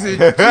 douchebag. He's a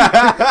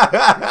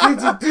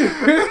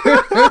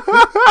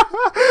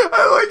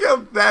I like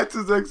how that's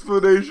his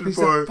explanation He's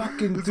for a it.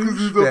 fucking It's 'cause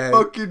he's a douchebag.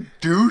 fucking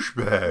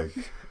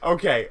douchebag.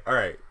 Okay, all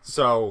right.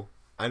 So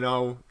I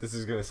know this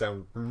is gonna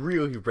sound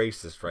really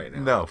racist right now.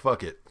 No,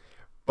 fuck it.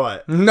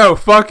 but No,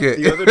 fuck it.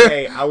 the other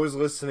day I was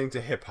listening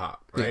to hip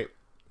hop, right?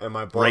 And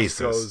my boss Racist.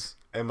 goes,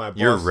 and my boss,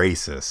 You're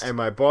racist. and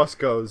my boss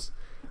goes,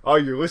 "Oh,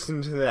 you're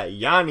listening to that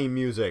Yanni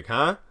music,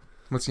 huh?"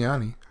 What's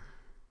Yanni?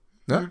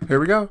 No, here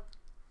we go.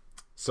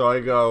 So I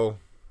go,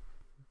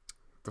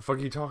 "The fuck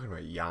are you talking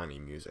about, Yanni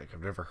music?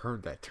 I've never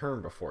heard that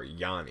term before,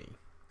 Yanni.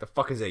 The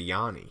fuck is a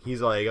Yanni?"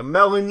 He's like, "A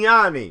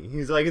Melignani."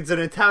 He's like, "It's an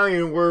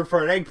Italian word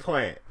for an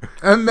eggplant."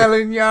 And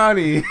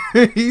Melignani.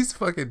 He's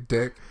fucking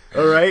dick.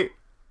 All right,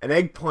 an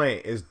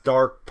eggplant is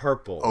dark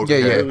purple.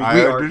 Okay, Yeah, Really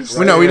I dark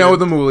understand. We know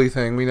the Mooly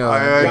thing. We know. I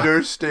that.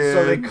 understand.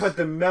 So they cut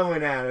the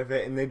melon out of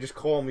it and they just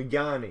call me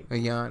Yanni. A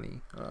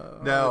Yanni. Oh,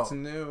 Now- that's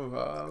new.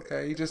 Oh,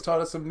 okay, you just taught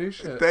us some new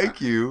shit. Thank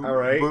you. All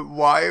right. But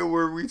why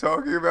were we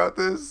talking about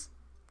this?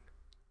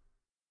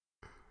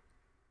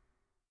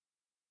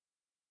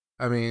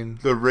 I mean,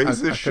 The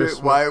racist I shit?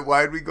 could've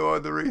Why'd we go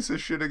on the racist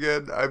shit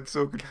again? I'm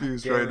so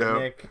confused Damn right it, now.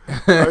 Nick.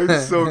 I'm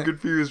so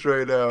confused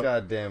right now.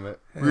 God damn it.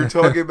 We were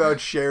talking about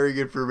sharing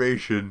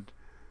information.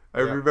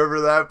 I Yeah.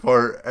 remember that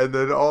part, and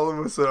then all of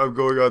a sudden I'm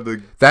going on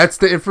the... that's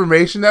the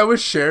information that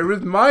was shared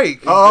with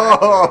Mike.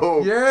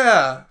 Oh!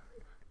 Yeah.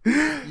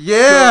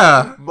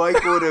 Yeah.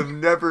 Mike would have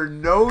never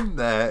known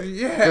that.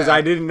 Yeah. Because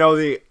I didn't know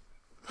the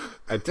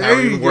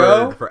Italian you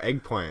word go. for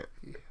eggplant.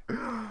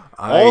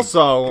 I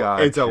Also,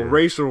 gotcha. it's a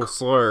racial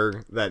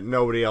slur that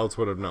nobody else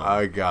would have known.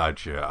 I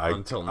gotcha.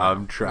 Until now.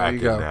 I'm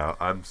tracking go. now.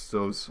 I'm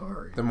so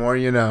sorry. The more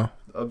you know.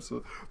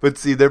 But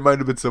see, there might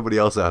have been somebody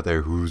else out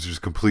there who was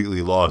just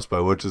completely lost by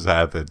what just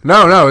happened.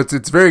 No,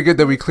 it's very good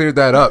that we cleared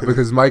that up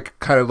because Mike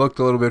kind of looked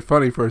a little bit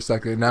funny for a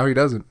second. Now he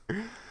doesn't.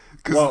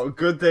 Well,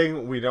 good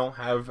thing we don't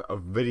have a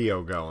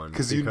video going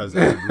 'Cause you- because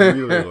it would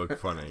really look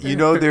funny. You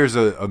know, there's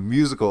a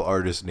musical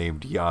artist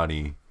named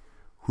Yanni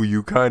who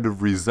you kind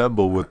of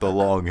resemble with the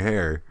long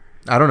hair.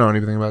 I don't know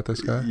anything about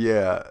this guy.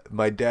 Yeah,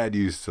 my dad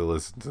used to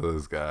listen to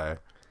this guy.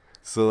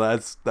 So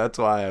that's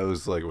why I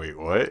was like, wait,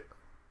 what?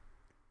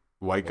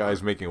 White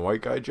guys making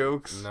white guy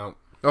jokes? No,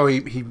 Oh,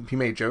 he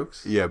made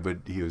jokes? Yeah, but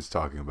he was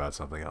talking about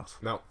something else.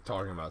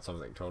 talking about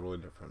something totally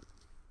different.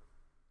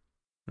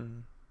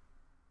 Mm.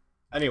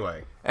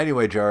 Anyway,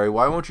 Anyway, Jari,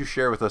 why won't you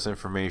share with us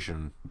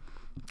information?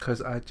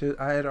 Because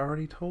I had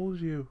already told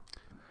you.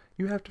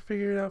 You have to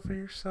figure it out for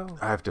yourself.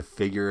 I have to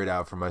figure it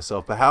out for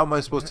myself. But how am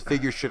I supposed to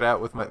figure shit out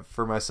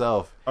for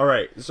myself? all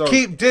right. So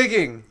Keep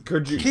digging.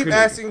 could you Keep could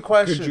asking you,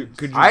 questions.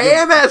 Could you I give,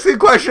 am asking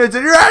questions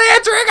and you're not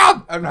answering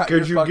them. I'm not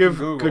Could your you fucking give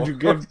Google. Could you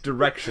give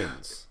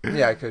directions?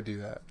 Yeah, I could do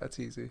that. That's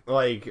easy.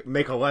 Like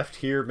make a left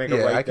here, make a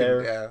Yeah, right I can.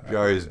 there. Yeah. I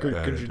Jari's can do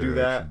bad Could at you do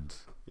that?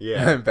 directions. that.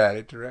 Yeah. I'm bad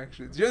at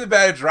directions. You're the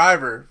bad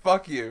driver.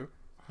 Fuck you.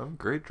 I'm a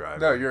great driver.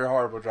 No, you're a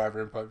horrible driver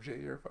in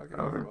PUBG. You're fucking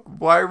horrible.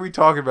 Why are we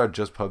talking about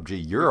just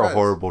PUBG? You're a Because-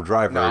 horrible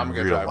driver No, in I'm a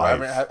good real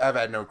driver. life. I've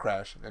had no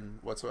crash in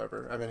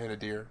whatsoever. I haven't hit a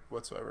deer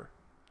whatsoever.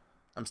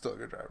 I'm still a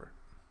good driver.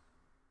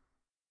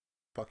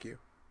 Fuck you.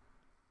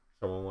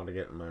 Someone want to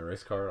get in my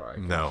race car?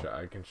 No.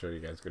 I can show you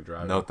guys good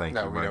driving. No, thank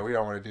No, you. we Mike. know we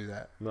don't want to do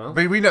that. No.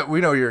 But we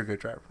know you're a good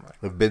driver, Mike.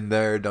 I've been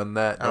there, done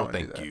that. I No, don't wanna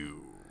do thank that.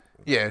 you.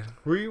 Yeah.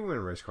 Who are you in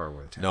a race car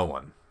with? No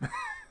one.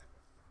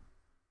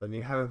 Then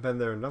you haven't been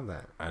there and done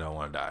that. I don't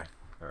want to die.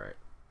 All right.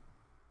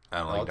 I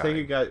don't I'll like take dying.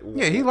 you guys.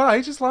 Yeah, he lied.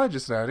 He just lied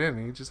just now, didn't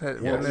he? He just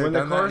had Yeah, been there, When the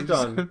done that, car's he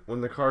just-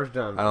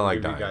 done, I don't like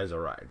I'll give dying. you guys a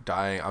ride.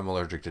 Dying. I'm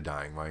allergic to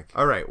dying, Mike.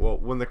 All right. Well,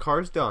 when the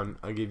car's done,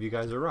 I'll give you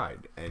guys a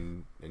ride.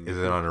 And Is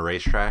it on a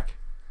racetrack?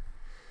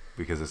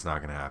 Because it's not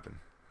gonna happen.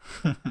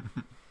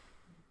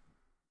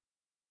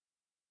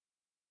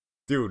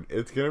 Dude,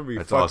 it's gonna be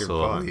It's fucking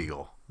also fun.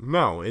 illegal.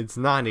 No, it's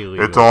not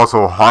illegal. It's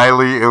also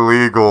highly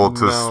illegal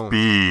to No.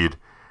 speed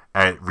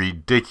at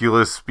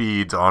ridiculous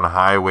speeds on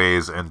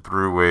highways and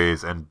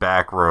throughways and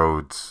back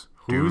roads.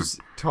 Who's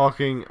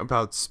talking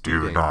about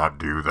speeding? Do not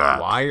do that.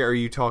 Why are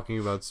you talking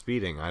about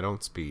speeding? I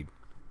don't speed.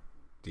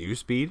 Do you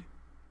speed?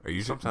 Are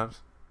you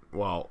Sometimes.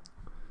 Well,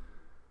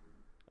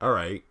 all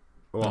right.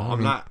 Well,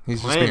 I'm not. he's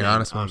just planning being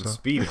honest with on himself.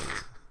 speeding.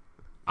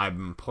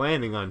 I'm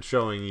planning on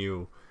showing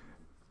you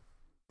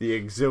the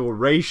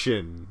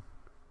exhilaration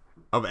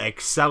of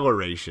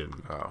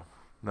acceleration. Oh,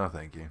 no,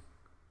 thank you.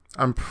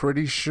 I'm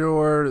pretty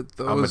sure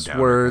those downer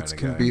words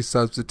kinda can guy. be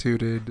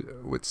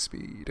substituted with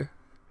speed.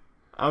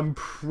 I'm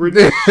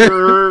pretty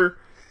sure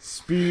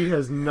speed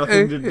has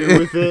nothing to do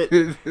with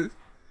it.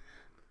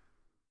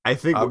 I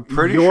think I'm what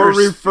pretty you're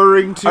sure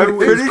referring to I'm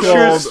pretty is sure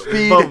called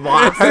speed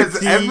velocity.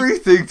 has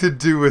everything to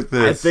do with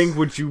this. I think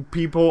what you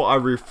people are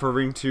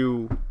referring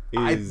to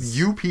is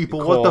you people.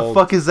 What the called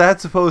fuck is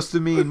that supposed to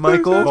mean,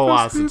 Michael?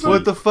 velocity.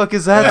 What the fuck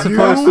is that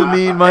supposed to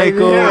mean,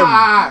 Michael?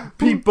 Him.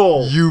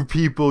 People. You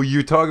people,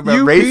 you talking about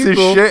You racist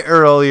people. shit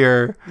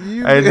earlier,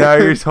 and now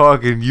you're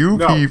talking you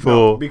No, people,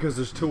 no, because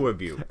there's two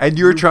of you. and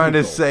you're You trying to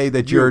people. say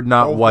that You, you're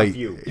not both of white.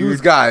 you. You're- Use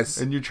guys.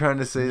 and you're trying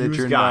to say that Yous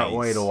you're guys. not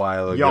white a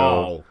while ago.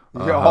 Y'all.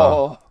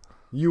 Uh-huh.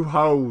 You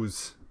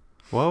hoes.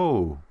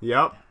 Whoa.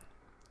 Yep.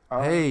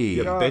 Hey.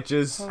 You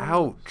bitches.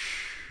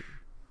 Ouch.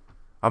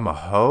 I'm a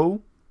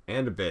hoe?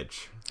 And a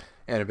bitch.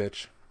 And a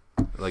bitch.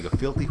 Like a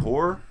filthy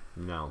whore?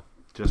 No.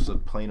 Just a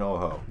plain old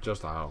hoe.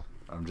 Just a hoe.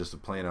 I'm just a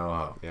plain old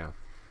hoe. Yeah.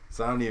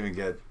 So I don't even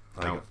get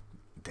like No.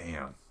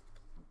 damn.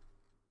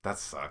 That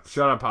sucks.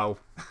 Shut up, hoe.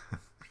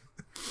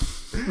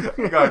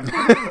 I got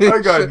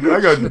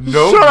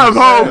no Shut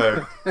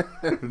up,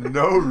 respect.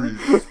 No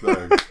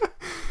respect.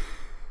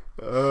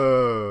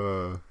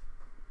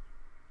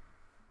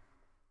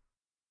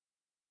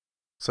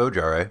 So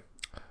Jare,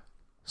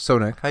 So,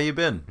 Nick. how you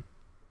been?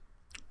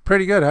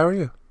 Pretty good. How are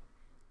you?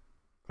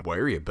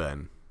 Where you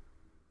been?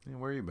 Yeah,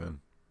 where you been?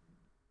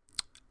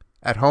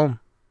 At home.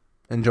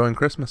 Enjoying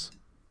Christmas.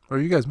 Where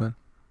you guys been?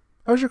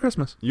 How was your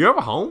Christmas? You have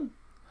a home?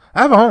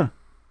 I have a home.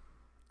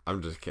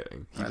 I'm just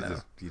kidding. He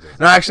does- he does.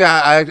 No, actually,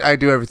 I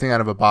do everything out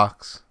of a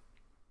box.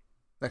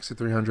 Next to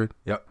 300.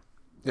 Yep.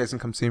 You guys can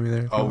come see me there.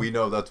 if you Oh, want. we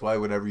know. That's why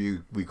whenever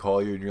we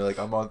call you and you're like,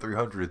 I'm on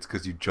 300, it's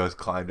because you just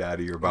climbed out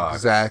of your box.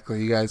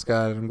 Exactly. You guys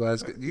got it. I'm glad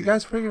you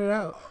guys figured it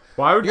out.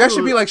 Why would You guys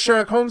should be like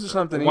Sherlock Holmes or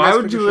something. Why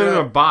guys would you figure live shit in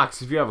a out.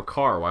 box if you have a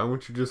car? Why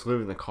wouldn't you just live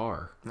in the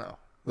car? No,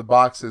 the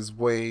box is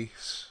way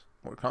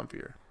more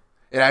comfier.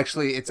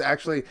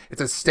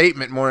 It's a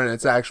statement more than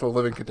its actual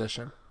living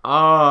condition.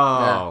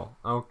 Oh,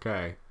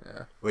 okay.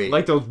 Wait,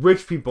 Like those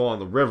rich people on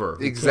the river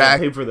who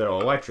Exact- can't pay for their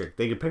electric.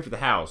 They can pay for the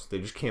house. They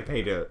just can't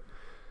pay to,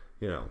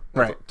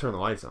 Right. turn the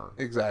lights on.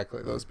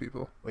 Exactly, those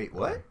people. wait,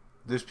 what?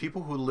 There's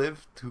people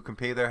who can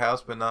pay their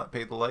house but not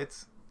pay the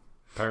lights?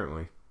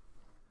 Apparently,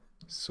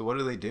 So what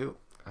do they do?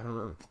 I don't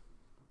know.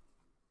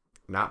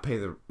 Not pay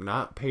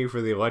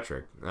for the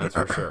electric. That's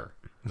for sure.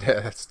 Yeah,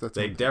 that's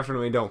They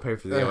definitely don't pay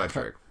for the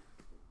electric.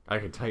 I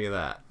can tell you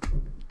that.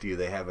 Do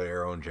they have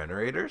their own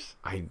generators?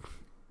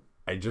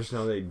 I just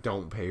know they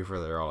don't pay for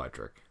their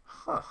electric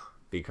Huh.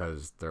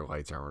 because their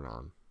lights aren't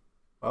on,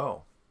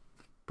 Oh.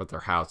 but their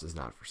house is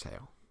not for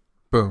sale.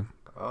 boom.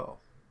 Oh.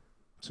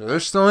 So they're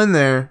still in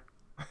there.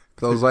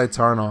 Those lights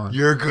aren't on.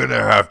 You're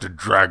gonna have to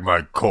drag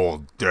my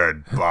cold,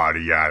 dead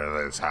body out of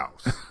this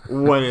house.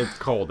 When it's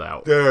cold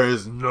out. There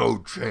is no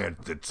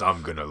chance that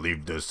I'm gonna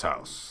leave this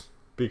house.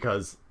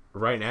 Because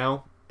right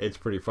now, it's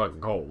pretty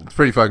fucking cold. It's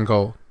pretty fucking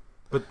cold.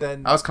 But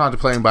then, I was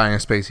contemplating buying a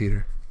space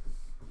heater.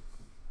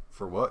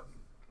 for what?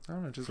 I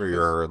don't know, just For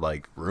your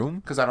like room?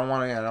 because I don't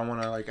want to. I don't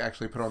want to like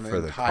actually put on the For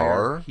the entire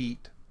car?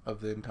 heat of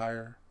the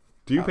entire.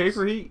 Do you pay House.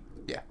 for heat?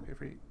 Yeah, pay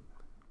for heat.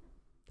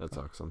 That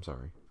sucks. I'm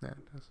sorry. Yeah,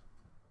 it does.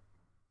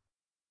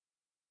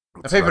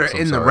 I pay for it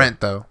in the rent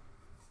though.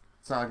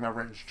 It's not like my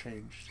rent's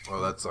changed.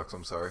 Oh, that sucks.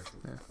 I'm sorry.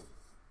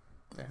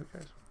 Yeah, who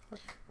cares?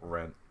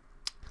 Rent.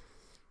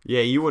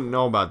 Yeah, you wouldn't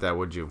know about that,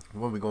 would you?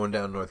 We'll be going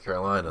down North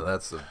Carolina.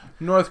 That's the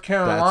North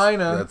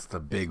Carolina. That's the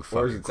big fucking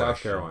Or is it South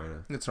question.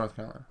 Carolina? It's North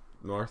Carolina.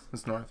 North?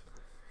 It's north.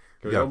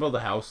 Can we Yeah. go build a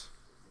house?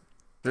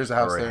 There's a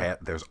house Already there.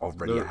 there's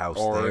already There a house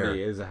already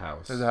there. is a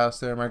house. There's a house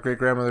there. My great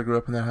grandmother grew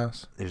up in that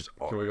house. There's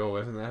Can we go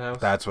live in that house?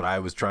 That's what I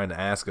was trying to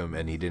ask him,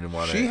 and he didn't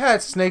want to. She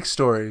had snake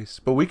stories,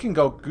 but we can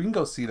go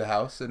see the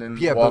house and then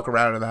Yeah, walk but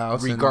around in the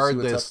house. and see what's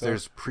Regardless, up there.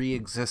 there's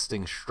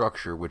pre-existing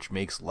structure which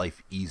makes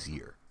life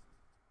easier.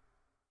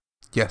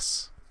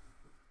 yes.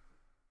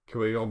 Can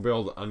we go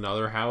build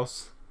another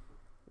house?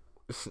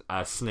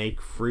 A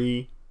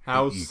snake-free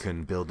house? You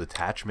can build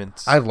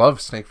attachments. I love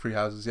snake-free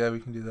houses. Yeah, we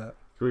can do that.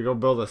 Can we go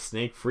build a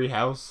snake-free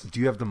house? Do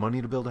you have the money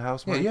to build a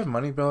house, Yeah, Mike? you have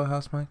money to build a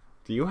house, Mike.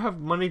 Do you have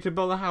money to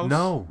build a house?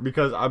 No.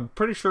 Because I'm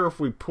pretty sure if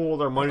we pooled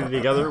our money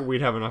together,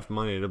 we'd have enough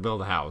money to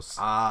build a house.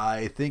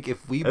 I think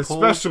if we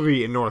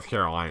Especially in North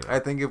Carolina. I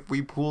think if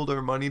we pooled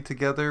our money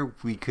together,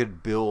 we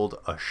could build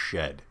a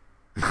shed.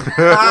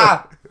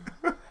 How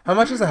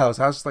much is a house?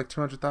 House is like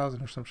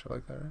 200,000 or some shit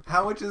like that, right?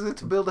 How much is it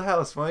to build a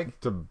house, Mike?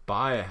 To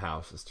buy a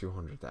house is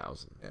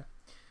 $200,000. Yeah.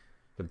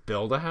 To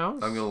build a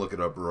house? I'm gonna look it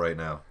up right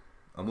now.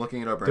 I'm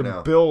looking it up right to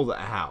now. build a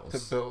house. To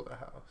build a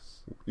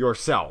house.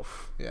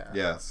 Yourself. Yeah.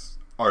 Yes,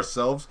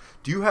 ourselves.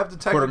 Do you have the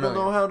technical $250,000.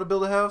 know-how to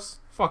build a house?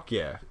 Fuck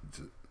yeah.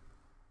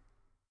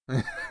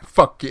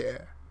 Fuck yeah.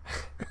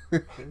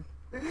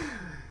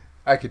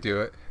 I could do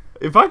it.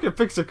 If I could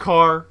fix a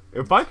car,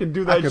 if I could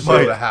do that could shit,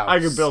 build a house. I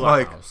could build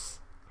Mike. a house.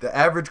 The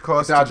average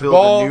cost to Dodge build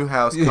ball. a new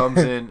house comes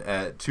in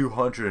at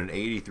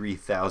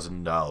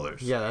 $283,000.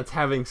 Yeah, that's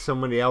having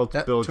somebody else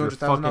Yep, build your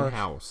 $200,000. fucking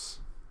house.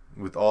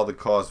 With all the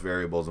cost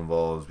variables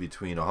involved,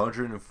 between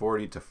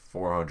 140 to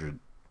 400.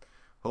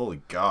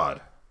 Holy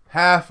God!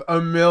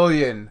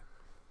 $500,000.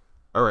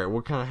 All right,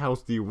 what kind of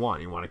house do you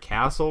want? You want a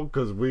castle?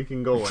 Because we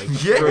can go like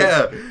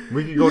Yeah,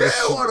 we can go yeah.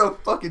 to What a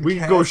fucking we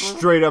can castle. go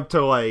straight up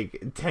to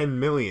like 10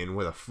 million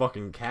with a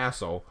fucking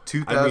castle.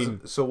 2,000. I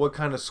mean, So what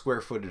kind of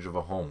square footage of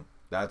a home?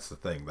 That's the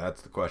thing.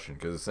 That's the question.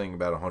 Because it's saying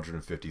about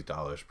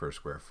 $150 per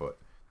square foot.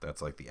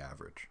 That's like the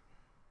average.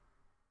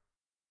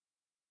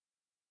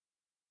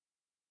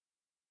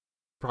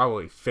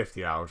 probably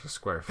 $50 a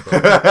square foot.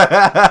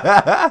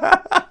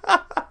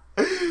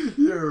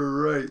 You're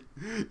right.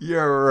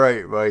 You're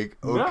right, Mike.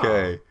 No.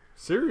 Okay.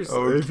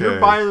 Seriously, if Okay. you're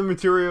buying the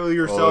material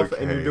yourself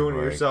and you're Okay, doing it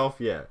Mike. yourself,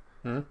 yeah,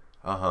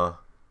 Uh-huh.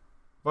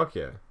 fuck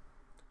yeah.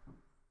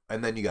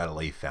 And then you gotta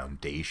lay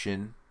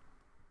foundation.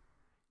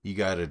 You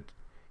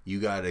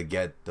gotta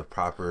get the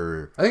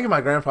proper. I think if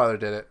my grandfather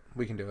did it,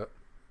 we can do it.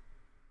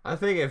 I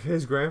think if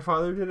his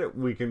grandfather did it,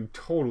 we can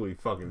totally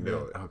fucking do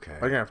it. Okay.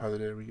 My grandfather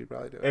did it, we could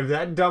probably do it. If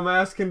that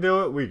dumbass can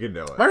do it, we can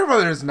do it. My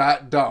grandfather is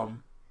not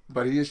dumb,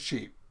 but he is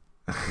cheap.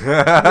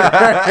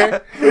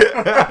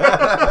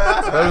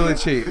 Totally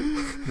cheap.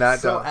 Not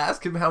So dumb.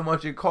 ask him how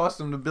much it cost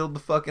him to build the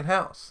fucking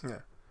house. Yeah.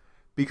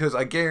 Because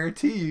I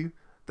guarantee you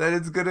that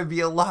it's gonna be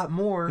a lot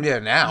more. Yeah,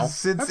 now.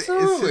 Since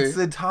Absolutely.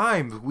 the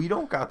times we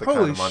don't got the kind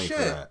Holy of money for shit.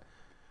 that.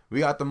 We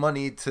got the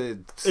money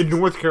to. In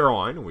North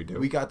Carolina, we do.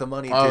 We got the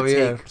money Oh, to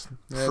yeah. take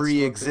Yeah,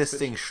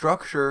 pre-existing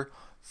structure,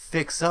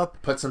 fix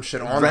up, Put some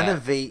shit on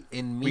renovate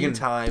in We can-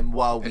 meantime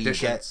while we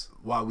additions.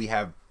 while we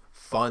have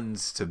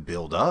funds to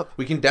build up. that.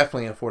 We can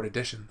definitely afford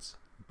additions.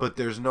 But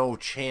there's no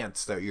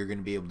chance that you're going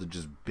to be able to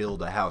just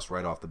build a house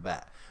right off the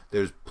bat.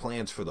 There's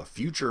plans for the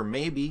future,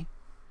 maybe,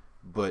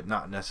 but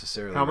not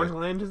necessarily. How much right-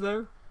 land is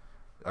there?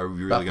 Are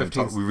we About really going to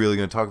 15. talk? We really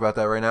going to talk about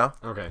that right now?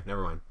 Okay,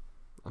 never mind.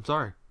 I'm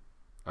sorry.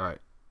 All right,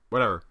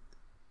 whatever.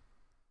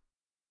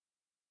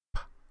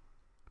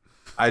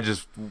 I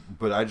just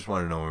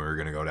want to know when we were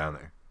going to go down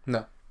there.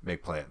 No.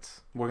 Make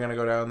plans. We're gonna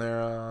go down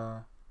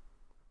there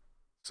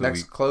So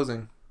next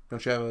closing.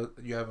 Don't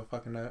you have a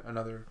fucking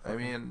another? I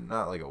mean,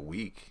 not like a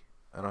week.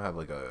 I don't have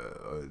like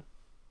a.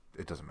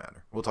 It doesn't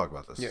matter. We'll talk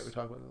about this. Yeah, we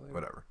talk about it later.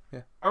 Whatever.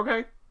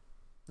 Okay.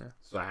 Yeah.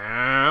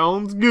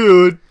 Sounds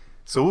good.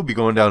 So we'll be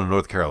going down to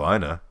North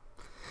Carolina.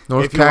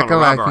 North If you want to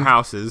rob our Kakalaki.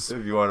 houses,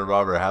 If you want to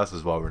rob our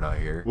houses while we're not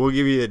here, we'll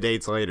give you the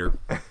dates later.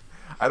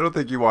 I don't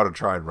think you want to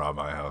try and rob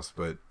my house,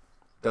 but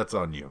that's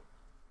on you.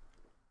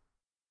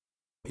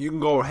 You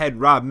can go ahead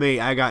and rob me.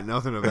 I got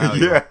nothing of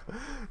value.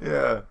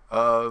 Yeah,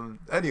 yeah.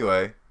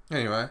 Anyway,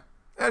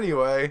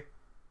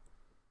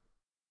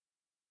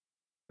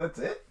 that's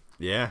it.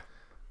 Yeah,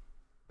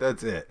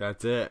 That's it.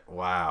 that's it.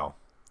 Wow.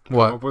 Come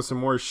What? up with some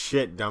more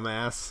shit,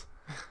 dumbass.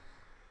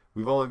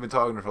 We've only been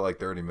talking for like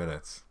 30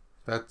 minutes.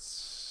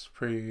 That's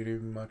pretty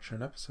much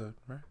an episode,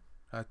 right?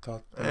 I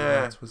thought the Yeah.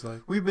 minutes was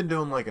like. We've been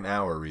doing like an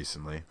hour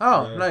recently.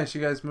 Oh, Yeah. nice!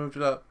 You guys moved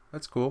it up.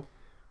 That's cool.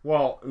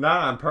 Well,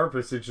 not on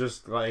purpose. It's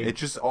just like It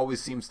just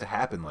always seems to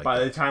happen like by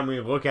the that. time we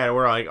look at it,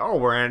 we're like, oh,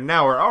 we're at an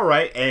hour. All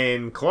right,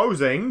 and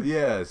closing.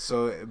 Yeah,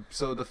 so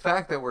the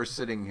fact that we're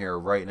sitting here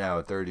right now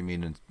at 30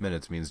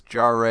 minutes means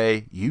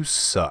Jare, you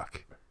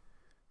suck.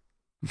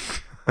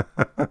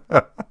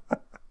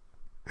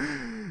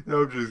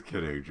 No, I'm just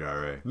kidding,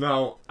 Jare.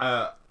 No,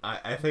 I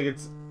think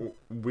it's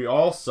we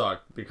all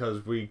suck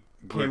because we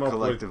came We're up with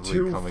collectively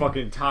two coming-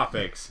 fucking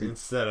topics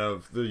instead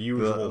of the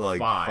usual Like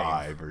five.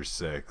 5 or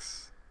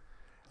 6.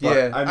 But,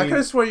 Yeah, I I mean- could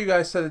have swore you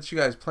guys said that you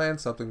guys planned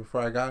something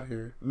before I got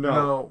here.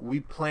 No, We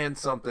planned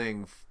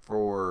something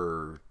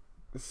for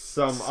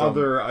some some-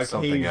 other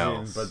something occasion,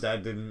 else. but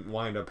that didn't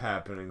wind up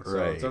happening. So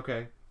Right. it's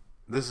okay.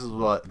 this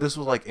was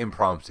like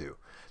impromptu.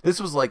 This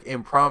was like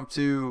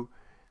impromptu,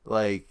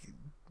 like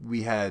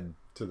we had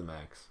To the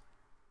max.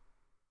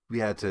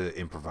 to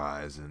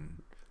improvise and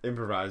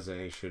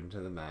Improvisation to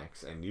the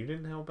max, and you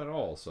didn't help at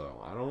all.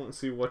 So I don't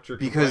see what you're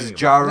because complaining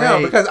Jare about.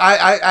 No, because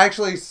I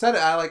actually said it.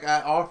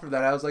 I offered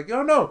that. I was like,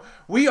 no,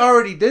 we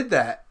already did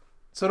that,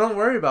 so don't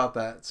worry about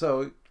that.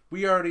 So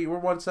We're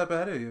one step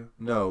ahead of you.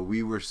 No,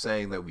 we were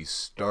saying that we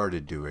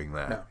started doing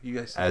that. No, you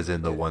guys. As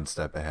in the Yeah. one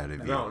step ahead of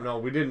you. No,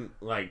 we didn't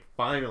like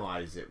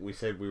finalize it. We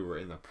said we were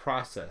in the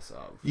process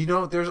of. You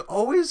know, there's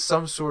always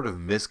some sort of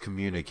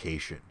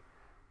miscommunication.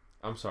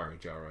 I'm sorry,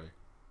 Joe Ray.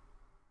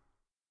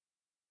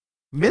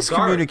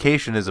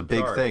 Miscommunication is a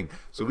big Sorry. thing.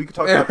 So we could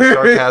talk about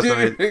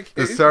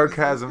the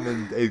sarcasm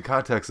in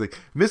context. Like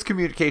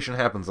miscommunication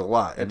happens a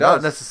lot, and not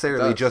does.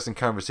 necessarily It does. just in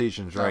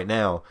conversations No. right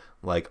now,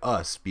 like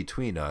us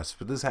between us,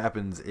 but this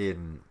happens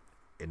in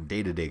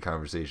day-to-day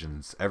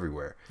conversations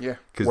everywhere. Yeah.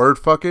 'Cause- Word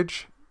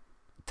fuckage.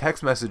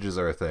 Text messages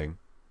are a thing.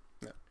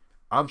 Yeah.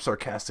 I'm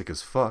sarcastic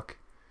as fuck,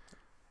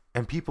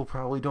 and people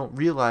probably don't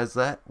realize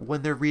that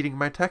when they're reading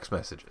my text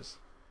messages.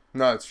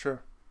 No, it's true.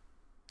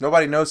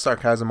 Nobody knows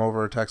sarcasm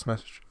over a text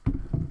message.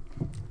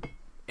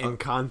 In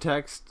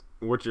context,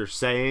 what you're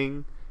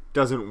saying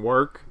doesn't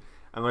work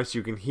unless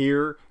you can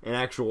hear an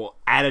actual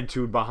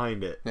attitude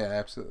behind it. Yeah,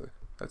 absolutely.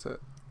 That's it.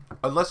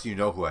 Unless you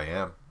know who I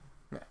am.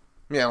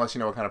 Yeah, unless you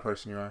know what kind of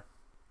person you are.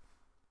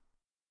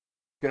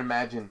 You can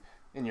imagine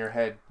in your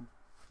head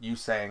you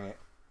saying it,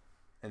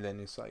 and then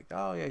it's like,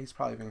 oh yeah, he's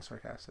probably being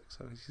sarcastic,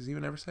 so he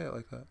would never say it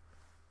like that.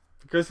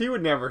 Because he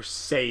would never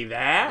say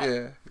that.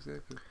 Yeah,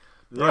 exactly.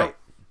 No. Right.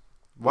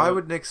 Why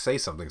would Nick say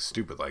something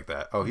stupid like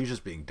that? Oh, he's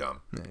just being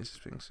dumb. Yeah, he's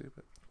just being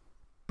stupid.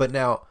 But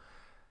now,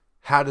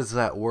 how does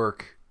that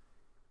work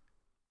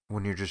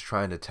when you're just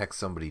trying to text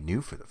somebody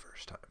new for the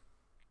first time?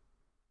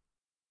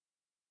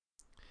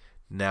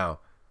 Now,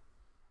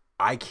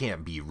 I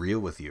can't be real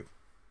with you.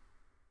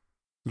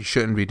 You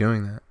shouldn't be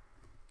doing that.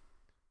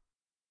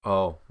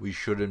 Oh, we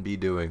shouldn't be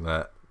doing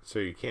that. So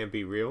you can't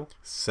be real?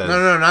 Says,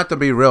 No, not the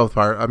be real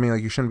part. I mean,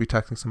 like, you shouldn't be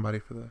texting somebody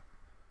for the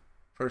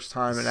first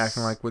time and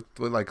acting like with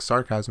like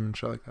sarcasm and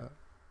shit like that.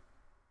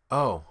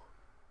 Oh.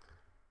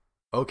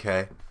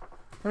 Okay.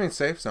 I mean,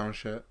 safe zone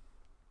shit.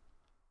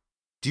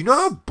 Do you know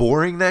how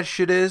boring that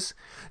shit is?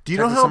 Do you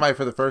know Texting how somebody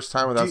for the first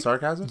time without Do-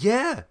 sarcasm?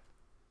 Yeah.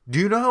 Do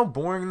you know how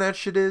boring that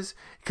shit is?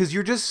 Because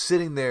you're just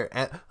sitting there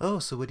at, oh,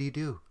 so what do you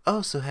do?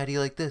 Oh, so how do you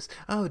like this?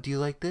 Oh, do you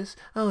like this?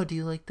 Oh, do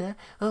you like that?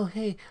 Oh,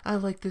 hey, I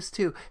like this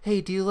too. Hey,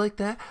 do you like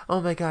that?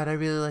 Oh my God, I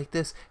really like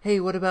this. Hey,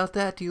 what about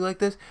that? Do you like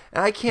this?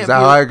 And I can't Is that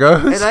how it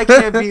goes? And I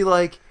can't be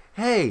like,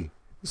 hey,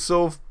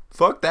 so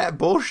fuck that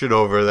bullshit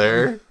over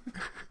there.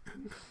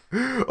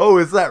 Oh,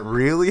 is that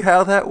really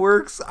how that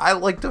works? I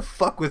like to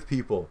fuck with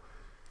people.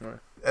 Right.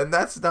 And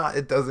that's not,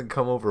 it doesn't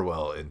come over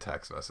well in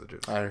text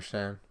messages. I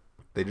understand.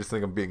 They just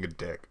think I'm being a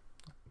dick,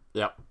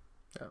 Yep.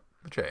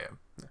 which I am.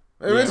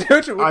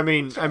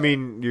 I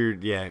mean,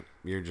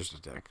 you're just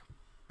a dick.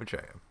 Which I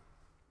am.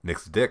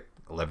 Nick's a dick.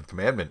 11th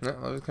commandment. No,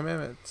 love the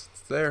commandments.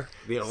 It's there.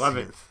 The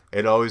 11th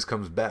It always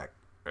comes back.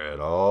 It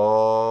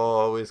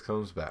always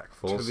comes back.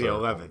 Full to the circle.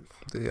 11th.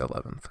 The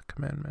 11th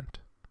commandment.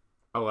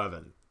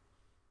 11.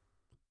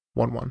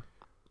 1-1.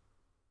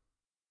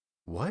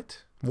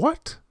 What?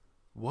 What?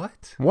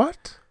 What?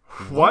 What?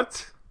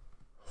 What?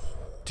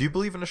 Do you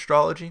believe in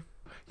astrology?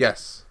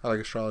 Yes, I like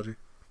astrology.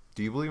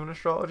 Do you believe in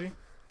astrology?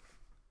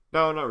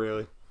 No, not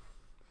really.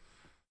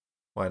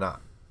 Why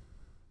not?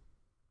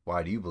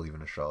 Why do you believe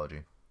in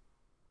astrology?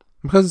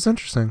 Because it's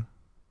interesting.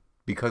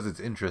 Because it's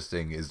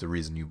interesting is the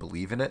reason you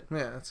believe in it?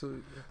 Yeah, that's what,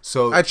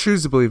 So I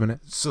choose to believe in it.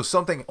 so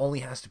something only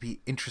has to be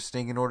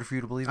interesting in order for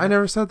you to believe in I it?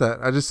 never said that.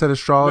 I just said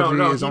astrology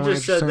No, is he only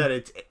just interesting. said that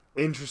it's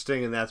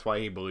interesting and that's why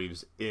he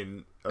believes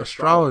in astrology.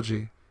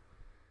 Astrology.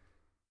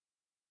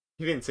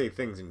 He didn't say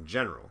things in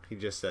general. He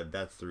just said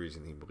that's the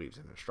reason he believes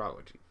in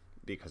astrology.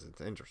 Because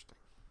it's interesting.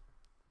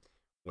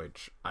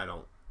 Which I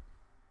don't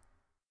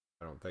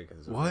think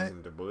is a What?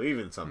 reason to believe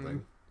in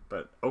something.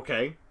 But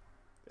okay.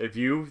 If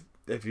you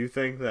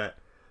think that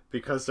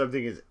because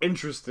something is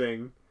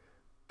interesting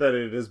that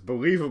it is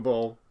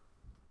believable,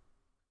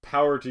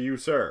 power to you,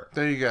 sir.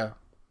 There you go.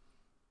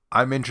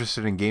 I'm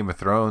interested in Game of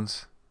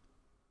Thrones.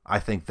 I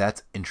think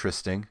that's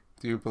interesting.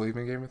 Do you believe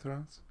in Game of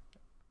Thrones?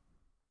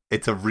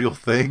 It's a real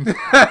thing.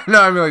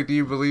 No, I mean, like, do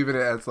you believe in it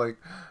as, like,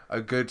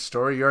 a good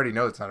story? You already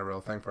know it's not a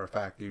real thing for a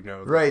fact. You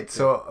know. Right.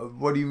 So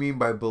what do you mean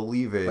by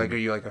believing? Like, are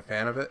you, like, a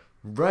fan of it?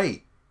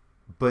 Right.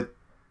 But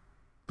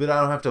I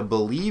don't have to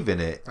believe in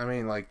it. I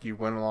mean, like, you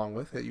went along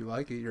with it. You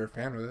like it. You're a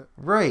fan of it.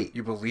 Right.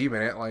 You believe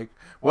in it. Like,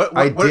 what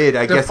I did.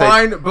 I guess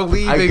I- define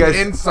believing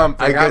in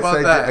something. I How guess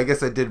about that? I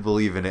guess I did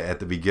believe in it at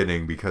the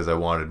beginning because I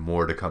wanted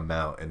more to come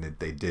out, and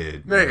they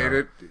did. you Right,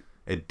 know.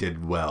 It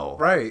did well.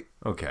 right.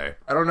 Okay.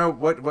 I don't know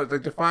what like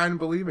define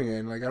believing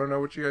in. Like, I don't know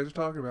what you guys are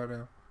talking about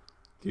now.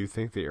 Do you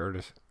think the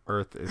Earth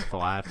is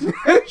flat? Shut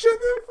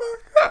the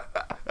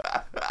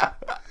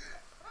fuck.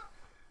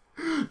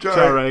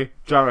 Jare,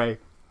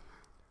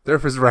 The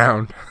Earth is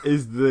round.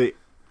 is the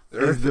The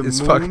Earth the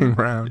is moon- fucking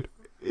round.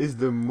 is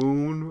the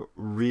moon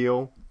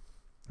real?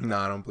 No,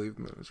 I don't believe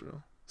the moon is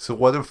real. So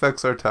what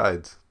affects our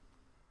tides?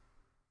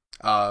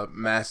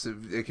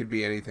 Massive. It could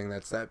be anything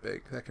that's that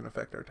big that can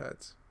affect our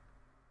tides.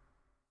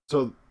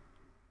 So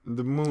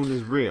the moon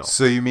is real.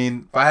 So you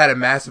mean If I had a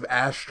massive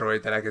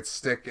asteroid that I could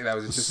stick and that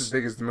was just as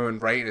big as the moon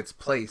right in its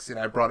place, and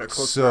I brought it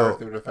close So- to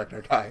Earth, it would affect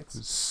our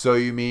tides. so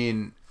you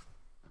mean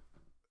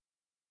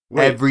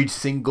every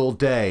single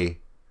day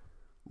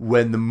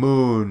when the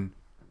moon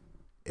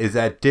is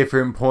at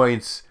different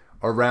points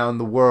around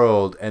the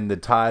world and the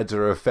tides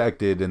are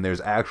affected, and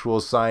there's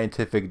actual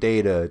scientific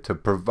data to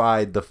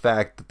provide the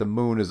fact that the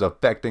moon is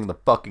affecting the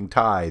fucking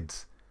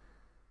tides.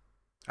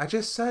 I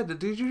just said.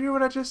 Did you hear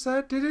what I just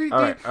said? Did he?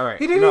 All right.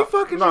 He didn't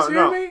fucking just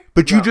hear me.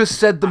 But you just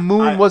said the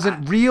moon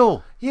wasn't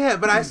real. Yeah,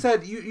 but I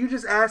said you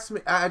just asked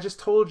me. I just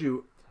told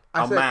you.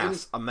 I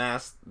said A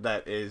mass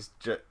that is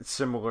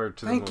similar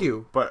to the Thank moon.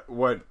 you. But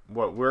what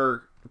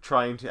we're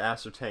trying to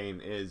ascertain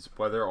is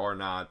whether or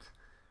not.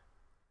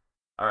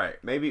 All right,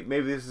 maybe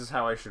this is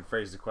how I should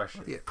phrase the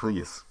question. Yeah.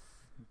 Please.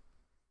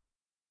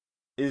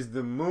 Is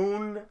the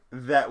moon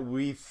that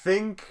we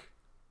think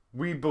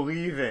we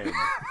believe in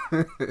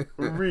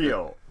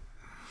real?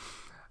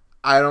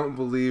 I don't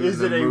believe Is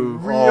in it the a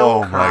move. real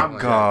Oh my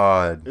object?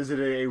 god. Is it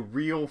a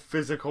real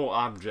physical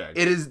object?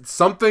 It is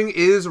something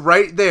is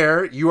right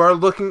there. You are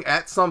looking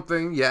at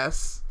something.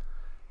 Yes.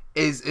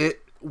 Is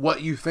it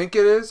what you think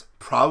it is?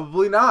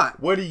 Probably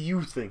not. What do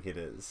you think it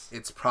is?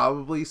 It's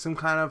probably some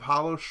kind of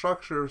hollow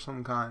structure of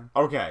some kind.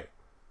 Okay.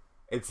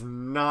 It's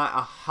not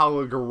a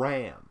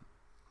hologram.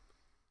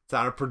 It's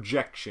not a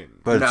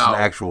projection. But it's an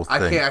actual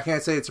thing. I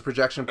can't say it's a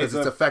projection because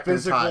it's a affecting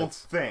physical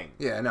tides. thing.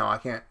 Yeah, no, I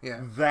can't. Yeah.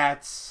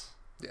 That's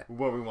Yeah.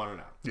 what we want to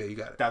know. Yeah, you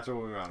got it. That's what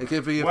we want to know. It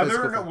could be a whether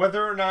physical or not, thing.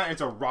 whether or not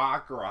it's a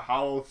rock or a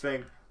hollow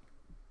thing,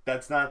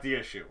 that's not the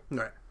issue.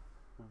 Right.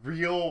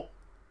 Real,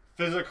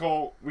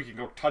 physical, we can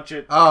go touch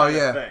it. Oh kind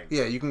of yeah. thing.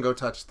 Yeah, you can go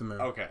touch the moon.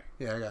 Okay.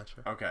 Yeah, I got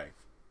you. Okay.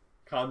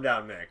 Calm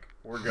down, Nick.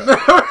 We're good.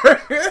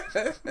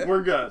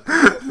 We're good.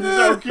 He's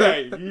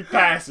okay. He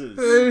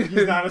passes.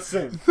 He's not a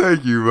simp.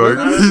 Thank you, Mike.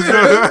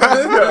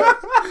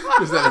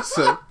 Is that a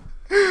sin?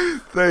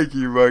 Thank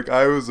you, Mike.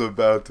 I was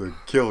about to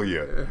kill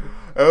you.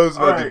 I was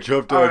about to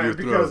jump down your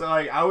because throat.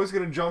 like I was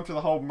gonna jump to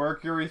the whole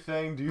Mercury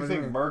thing. Do you What do you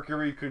think mean?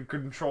 Mercury could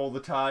control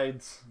the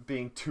tides,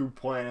 being 2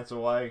 planets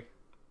away?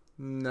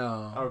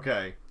 No.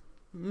 Okay.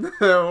 All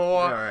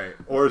No. right.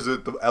 Or is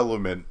it the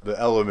element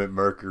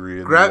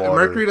Mercury in the water?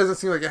 Mercury doesn't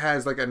seem like it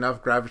has like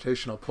enough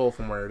gravitational pull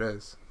from where it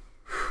is.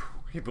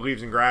 He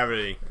believes in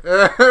gravity.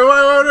 Why would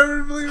I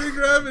ever believe in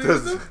gravity?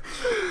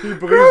 He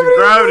believes in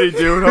gravity,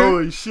 dude.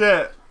 Holy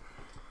shit.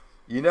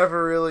 You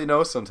never really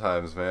know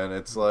sometimes, man.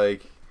 It's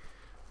like...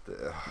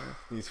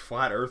 These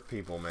flat Earth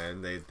people,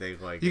 man. They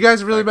like. You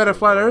guys really met a affect the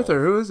flat world.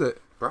 earther? Who is it?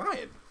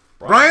 Brian.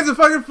 Brian's a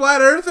fucking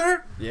flat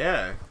earther?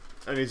 Yeah,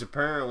 and he's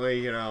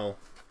apparently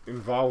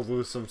involved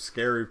with some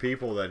scary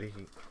people that he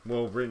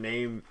will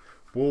remain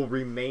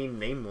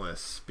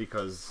nameless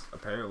because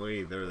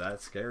apparently they're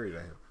that scary to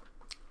him.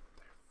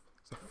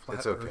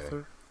 It's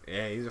okay.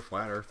 Yeah, he's a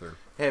flat earther.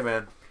 Hey,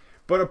 man.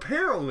 But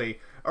apparently,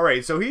 all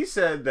right. So he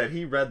said that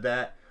he read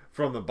that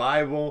from the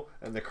Bible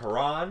and the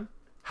Quran.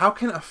 How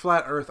can a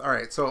flat Earth? All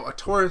right, so a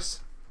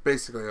torus,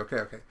 basically.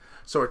 Okay.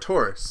 So a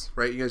torus,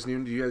 right? Do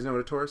you guys know what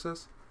a torus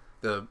is?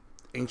 The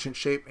ancient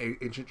shape,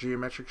 ancient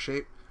geometric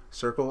shape,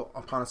 circle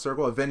upon a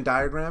circle, a Venn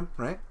diagram,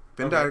 right?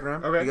 Venn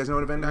diagram. Okay. You guys know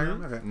what a Venn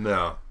diagram? Okay.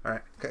 No. All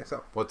right. Okay.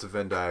 What's a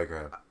Venn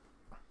diagram?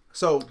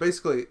 So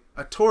basically,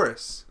 a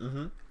torus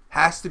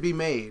has to be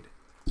made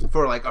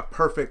for like a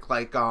perfect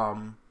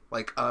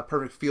a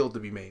perfect field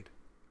to be made.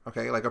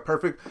 Okay, like a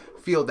perfect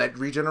field that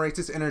regenerates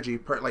its energy,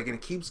 and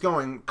it keeps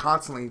going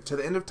constantly to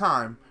the end of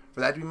time. For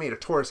that to be made, a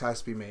torus has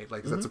to be made.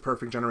 Like that's a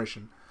perfect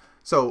generation.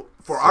 So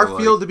for our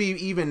field to be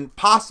even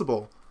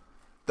possible,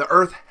 the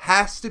Earth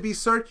has to be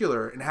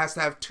circular and has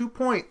to have 2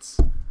 points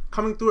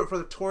coming through it for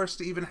the torus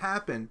to even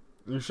happen.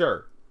 You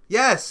sure?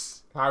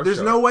 Yes. How There's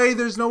sure? no way.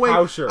 There's no way.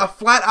 How sure? A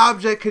flat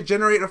object could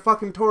generate a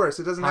fucking torus.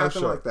 It doesn't How happen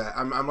sure? like that.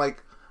 I'm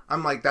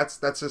like that's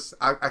just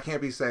I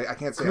can't say I'm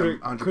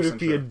 100% Could it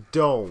be sure. a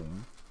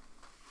dome?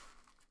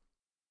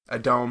 A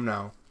dome?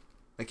 No,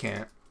 it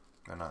can't.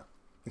 Why not?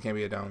 It can't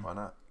be a dome. Why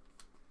not?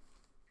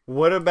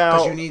 What about?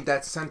 Because you need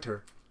that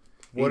center.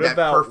 You What need that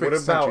about? perfect What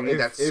center. about You need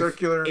that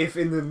circular? If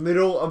in the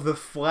middle of the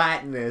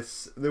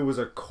flatness there was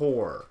a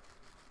core?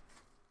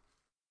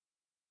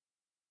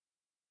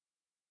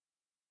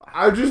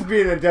 I'm just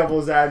being a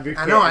devil's advocate.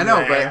 I know, and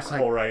but an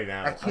asshole right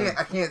now. I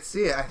can't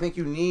see it. I think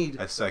you need.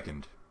 A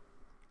second.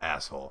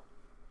 Asshole.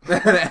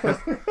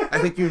 I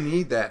think you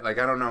need that. Like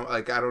I don't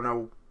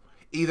know.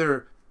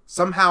 Either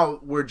somehow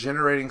we're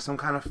generating some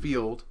kind of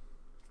field.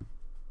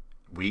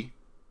 We?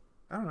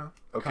 I don't know.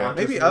 Okay.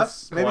 Maybe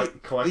us. Maybe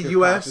collective the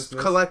U.S.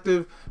 consciousness.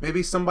 collective.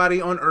 Maybe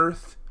somebody on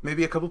Earth.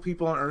 Maybe a couple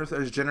people on Earth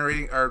are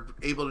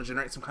able to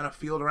generate some kind of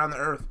field around the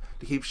Earth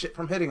to keep shit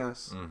from hitting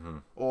us. Mm-hmm.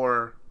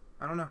 Or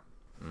I don't know.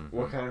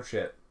 What kind of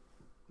shit?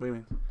 What do you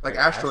mean? Like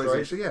Like asteroids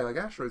and asteroids? shit. Yeah, like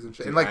asteroids and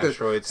shit. Do And like the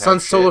asteroids have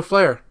sun's solar shit?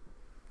 flare.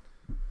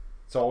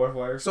 Solar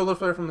flares? Solar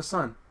flare from the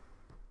sun.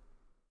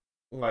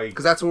 Like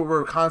Because that's what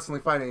we're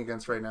constantly fighting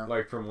against right now.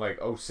 from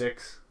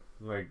 06?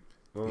 Like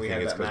when You we think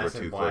had it's that because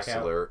massive we're too close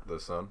blackout? to the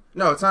sun?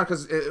 No, it's not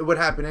because it would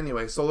happen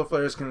anyway. Solar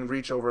flares can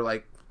reach over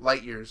like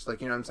light years.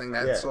 Like, you know what I'm saying?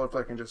 That Yeah. solar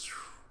flare can just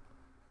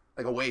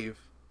like a wave.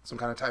 Some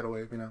kind of tidal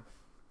wave, you know?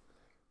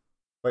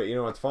 But you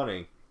know what's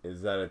funny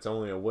is that it's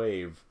only a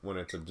wave when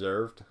it's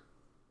observed.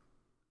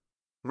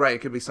 Right, it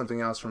could be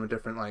something else from a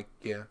different, like,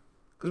 yeah.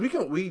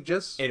 Because we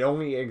just, It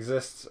only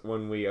exists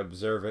when we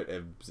observe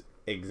it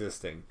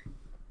existing.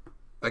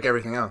 like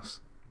everything else.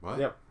 What?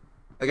 Yep.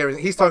 Like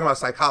everything. He's talking about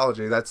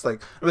psychology. That's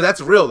like, I mean,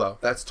 that's real, though.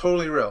 That's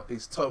totally real. No,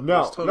 it's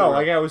totally real.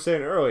 like I was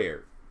saying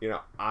earlier,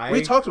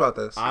 We talked about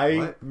this. I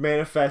What?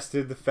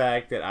 manifested the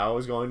fact that I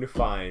was going to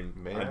find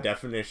Man. a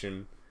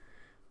definition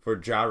for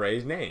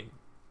Jare's name.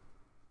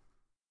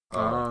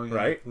 Oh, yeah.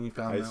 right? And you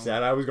found I that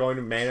said I was going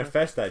to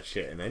manifest that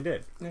shit, and I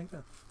did. one. Yeah, you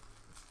did.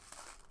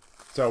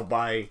 So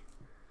by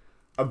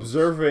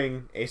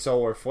observing a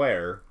solar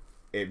flare,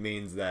 it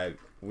means that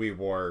we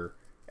were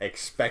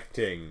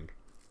expecting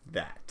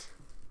that.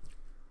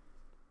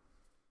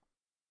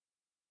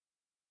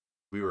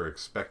 We were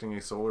expecting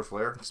a solar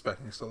flare,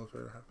 Expecting a solar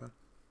flare to happen.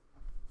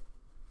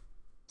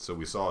 so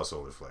we saw a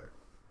solar flare.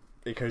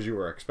 Because you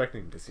were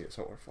expecting to see a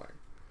solar flare.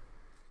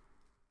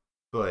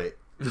 But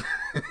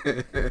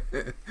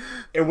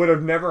It would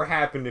have never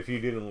happened if you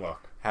didn't look.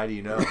 how do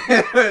you know?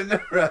 It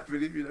never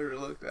happened if you never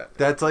looked at it.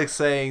 That's like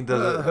saying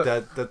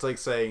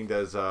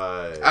does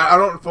I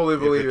don't fully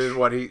believe a in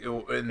what he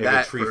in if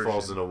that a tree version.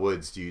 falls in the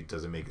woods,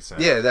 does it make a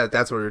sound? Yeah,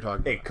 that's what you're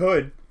talking about. It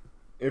could,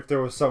 if there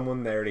was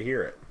someone there to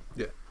hear it.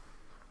 Yeah.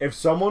 If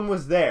someone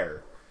was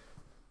there,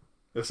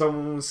 if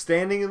someone was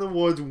standing in the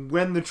woods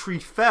when the tree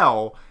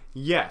fell,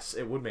 yes,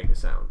 it would make a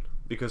sound.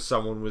 Because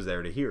someone was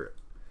there to hear it.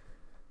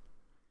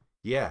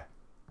 Yeah.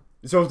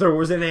 So if there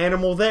was an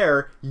animal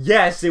there,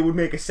 yes, it would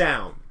make a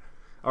sound.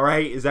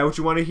 Alright? Is that what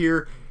you want to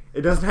hear?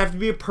 It doesn't have to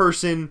be a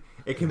person.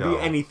 It can No.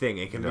 be anything.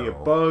 It can be a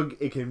No. bug.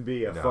 It can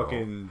be a No.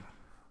 fucking...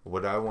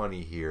 What I want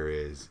to hear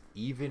is,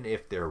 even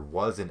if there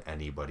wasn't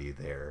anybody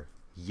there,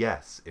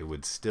 yes, it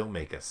would still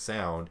make a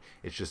sound.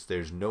 It's just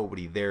there's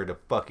nobody there to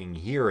fucking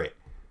hear it.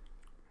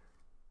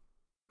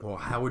 Well,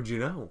 how would you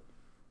know?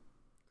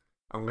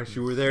 Unless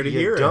you were there to You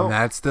hear don't. And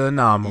that's the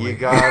anomaly. You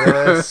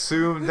gotta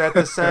assume that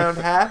the sound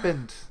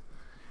happened.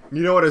 it.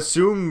 You know what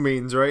assume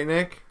means, right,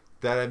 Nick?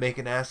 That I make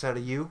an ass out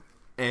of you?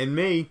 And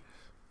me.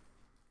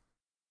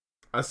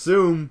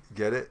 Assume.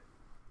 Get it?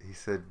 He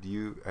said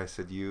you, I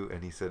said you,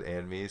 and he said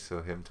and me,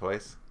 so him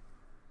twice.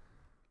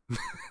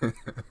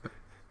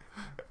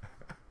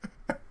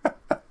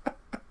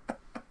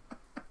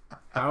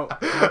 How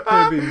could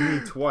it be me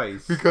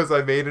twice? Because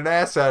I made an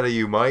ass out of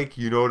you, Mike.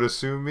 You know what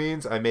assume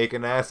means? I make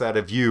an ass out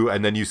of you,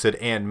 and then you said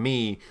and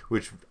me,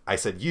 which I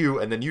said you,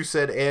 and then you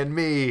said and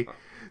me.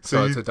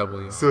 So it's you- a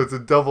W. So it's a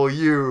double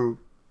U.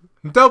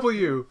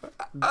 W.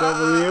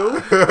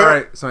 W? All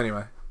right. So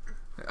anyway,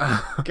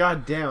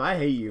 God damn, I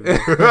hate you.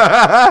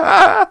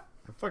 I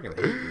fucking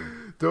hate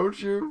you.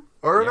 Don't you?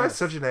 Aren't I Yes.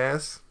 such an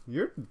ass?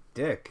 You're a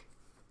dick.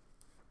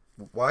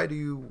 Why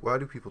do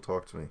people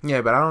talk to me?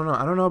 yeah, but I don't know.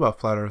 I don't know about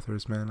flat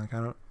earthers, man. Like I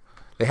don't.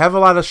 They have a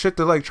lot of shit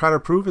to like try to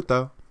prove it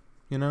though.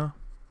 You know.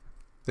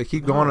 They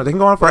keep going. They can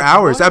go on for Like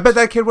hours. what? I bet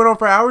that kid went on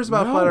for hours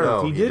about No, flat Earth.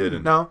 No, he he didn't.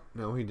 didn't. No.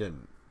 No, he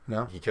didn't.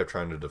 No. He kept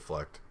trying to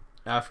deflect.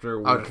 After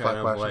we Oh, kind deflect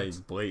of questions.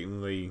 like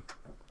blatantly,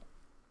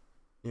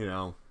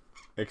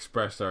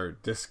 expressed our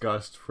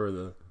disgust for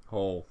the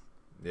whole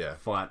Yeah.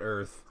 flat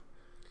Earth.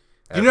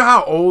 Do you know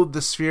how old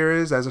the sphere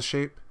is as a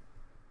shape?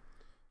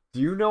 Do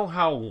you know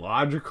how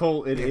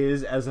logical it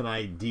is as an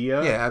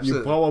idea? Yeah, absolutely.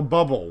 You blow a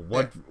bubble.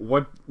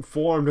 What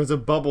form does a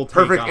bubble take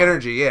Perfect on?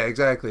 energy. Yeah,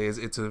 exactly.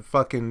 It's a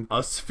fucking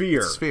A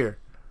sphere. sphere.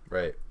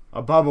 Right.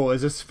 A bubble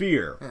is a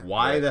sphere.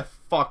 Why right. the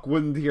fuck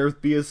wouldn't the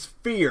Earth be a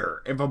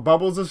sphere? If a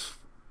bubble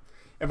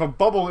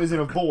isn't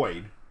a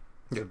void,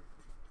 Yeah.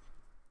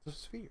 It's a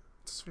sphere.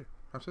 It's a sphere.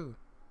 Absolutely.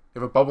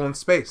 You have a bubble in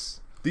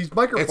space. these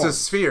microphones. It's a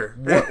sphere.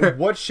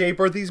 What shape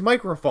are these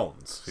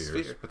microphones? Spheres.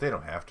 Sphere. But they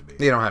don't have to be.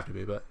 They don't have to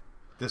be, but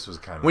This was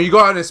kind of when you go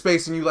out into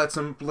space and you let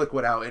some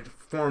liquid out, it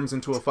forms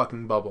into a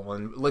fucking bubble,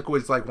 and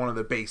liquid's like one of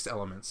the base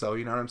elements. So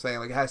you know what I'm saying?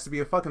 Like it has to be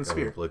a fucking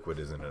sphere. Liquid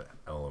isn't an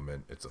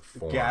element; it's a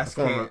form. Gas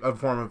can't, A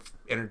form of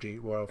energy,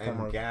 or a form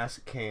and of gas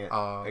can't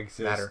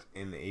exist matter.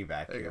 in a There you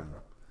vacuum. go.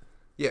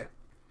 Yeah.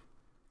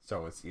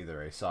 So it's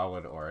either a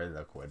solid or a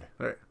liquid.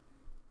 All right.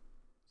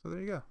 So there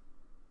you go.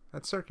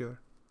 That's circular.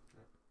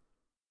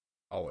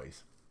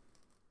 Always.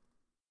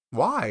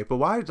 Why? But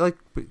why? Like,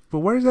 but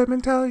where does that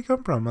mentality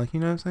come from? Like, you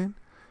know what I'm saying?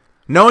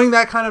 Knowing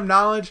that kind of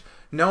knowledge,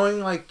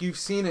 knowing like you've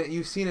seen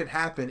it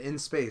happen in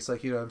space.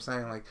 Like, you know what I'm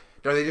saying? Like,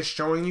 are they just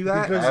showing you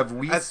that? Because- Have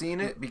we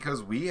seen it?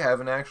 Because we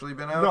haven't actually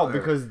been out No, there.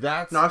 because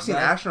that's... No, I've seen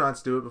that-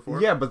 astronauts do it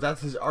before. Yeah, but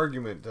that's his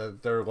argument.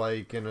 That they're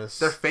like in a...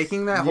 They're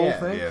faking that whole Yeah,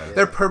 thing. yeah.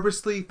 They're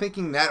purposely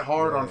thinking that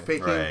hard on Right.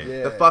 faking Right.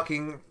 Yeah. the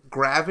fucking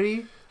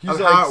gravity He's of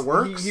like, how it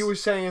works. He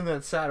was saying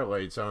that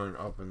satellites aren't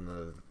up in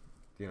the...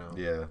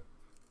 Yeah.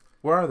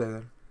 Where are they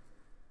then?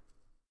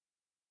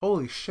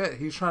 Holy shit!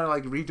 He's trying to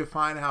like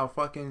redefine how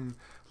fucking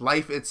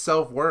life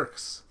itself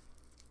works.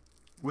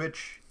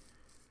 Which,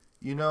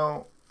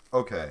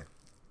 okay.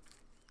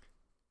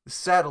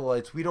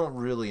 Satellites, we don't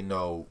really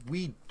know.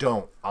 We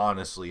don't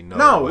honestly know.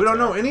 No, we what's don't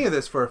know happening. any of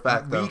this for a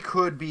fact, though. We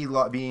could be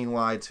being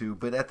lied to,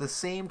 but at the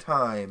same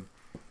time,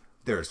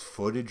 there's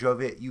footage of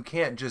it. You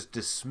can't just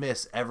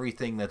dismiss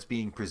everything that's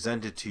being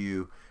presented to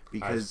you As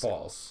because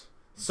false.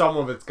 some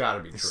of it's got to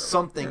be true.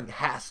 Something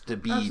has to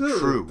be Absolutely.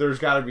 true. There's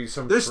got to be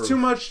some. There's truth. too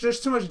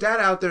much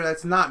data out there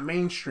that's not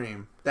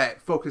mainstream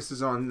that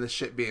focuses on the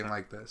shit being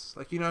like this.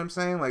 Like, you know what I'm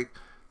saying? Like,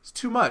 it's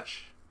too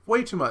much.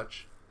 Way too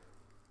much.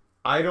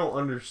 I don't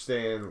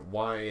understand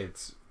why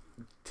it's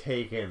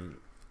taken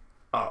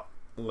up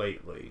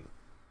lately,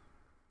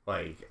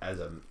 like as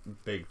a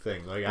big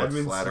thing. Like What, I've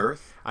been flat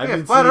Earth? I've Yeah,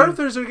 been flat seeing,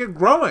 earthers are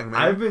growing,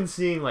 man. I've been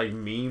seeing like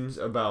memes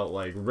about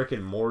like Rick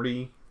and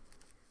Morty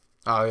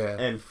Oh yeah.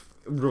 and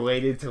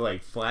related to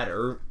like flat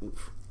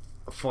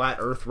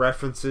Earth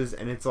references,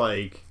 and it's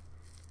like,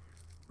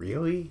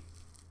 really?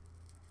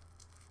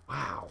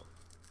 Wow,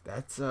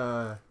 that's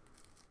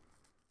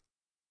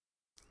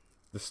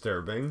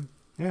disturbing.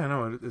 Yeah,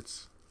 no,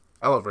 it's.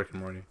 I love Rick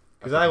and Morty.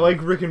 Because I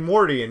like Rick and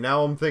Morty, and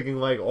now I'm thinking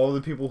like all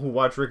the people who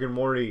watch Rick and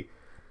Morty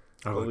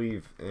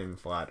believe in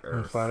flat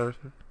Earth. Flat Earth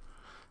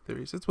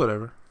theories. It's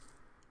whatever.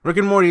 Rick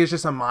and Morty is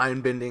just a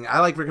mind-bending. I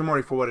like Rick and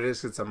Morty for what it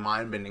is. It's a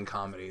mind-bending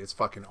comedy. It's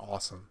fucking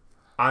awesome.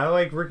 I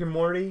like Rick and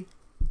Morty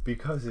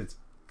because it's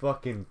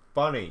fucking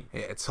funny.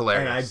 Yeah, it's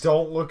hilarious. And I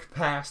don't look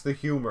past the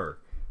humor.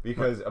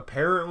 Because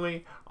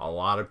apparently a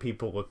lot of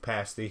people look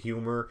past the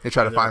humor. They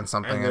try to and find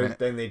something and in then- it.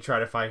 Then they try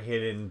to find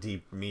hidden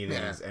deep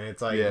meanings. Yeah. And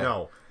it's like, Yeah.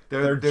 no.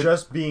 They're- They're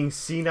just being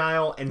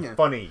senile and Yeah.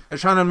 funny. They're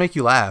trying to make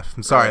you laugh.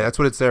 I'm sorry. Right. That's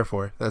what it's there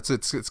for.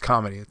 It's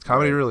comedy. It's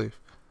comedy Right. relief.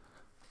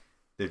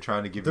 They're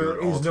trying to give you There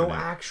an is no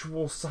alternate.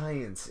 actual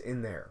science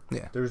in there.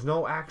 Yeah. There's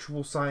no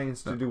actual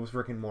science to do with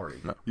Rick and Morty.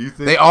 No. You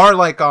think They are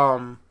like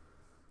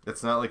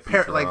It's not like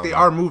like they Futurama.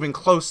 are moving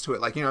close to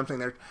it. Like, you know what I'm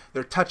saying?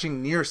 They're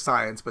touching near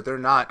science, but they're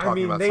not I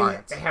talking mean, about they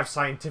science. have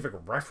scientific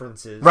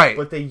references, Right.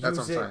 But they That's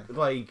use what I'm it saying.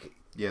 like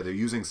Yeah, they're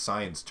using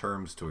science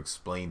terms to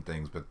explain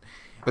things, but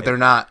But they're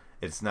not.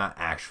 it's not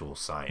actual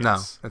science. No,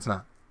 it's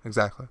not.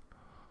 Exactly.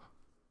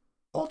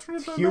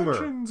 Alternate Humor.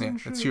 dimensions Yeah, and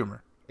it's shit.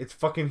 humor. it's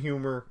fucking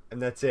humor,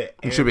 and that's it.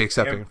 You And should be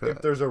accepting if, for if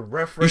that. there's a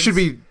reference, You should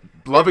be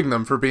loving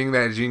them for being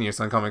that genius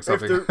on comic If,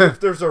 something. if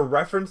there's a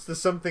reference to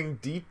something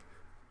deep,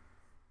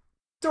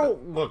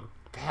 don't look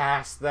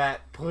past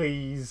that,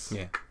 please.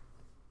 Yeah.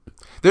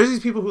 There's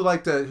these people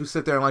who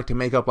sit there and like to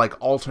make up like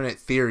alternate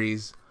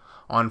theories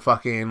on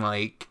fucking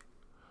like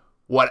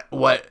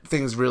what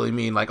things really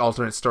mean, like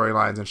alternate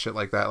storylines and shit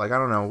like that. Like I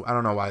don't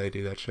know why they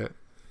do that shit.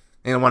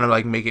 And want to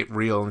like make it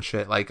real and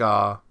shit. Like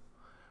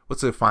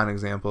what's a fine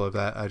example of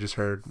that I just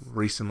heard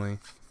recently?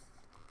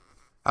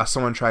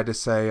 Someone tried to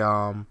say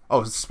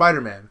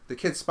Spider-Man, the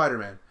kid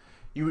Spider-Man.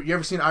 You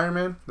ever seen Iron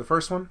Man, the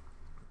first one?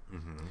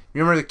 Mm-hmm.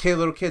 You remember the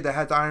little kid that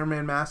had the Iron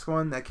Man mask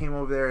on that came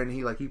over there and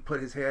he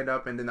put his hand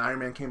up and then Iron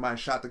Man came by and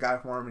shot the guy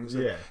for him and he's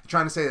like, Yeah.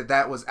 trying to say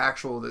that was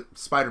actual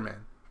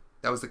Spider-Man.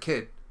 That was the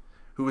kid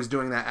who was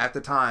doing that at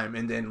the time,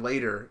 and then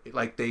later,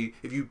 like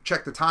if you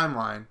check the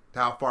timeline to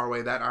how far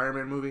away that Iron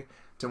Man movie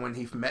to when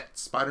he met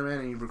Spider-Man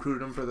and he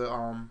recruited him for the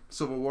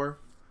Civil War,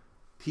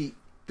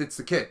 it's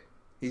the kid.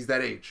 He's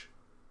that age.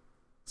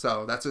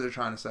 So that's what they're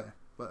trying to say.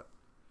 But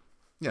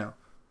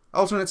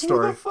alternate Who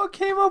story. the fuck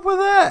came up with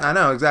that? I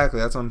know exactly.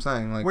 That's what I'm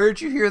saying. Like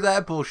Where'd you hear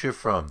that bullshit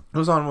from? it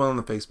was on one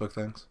of the Facebook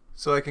things.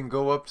 So I can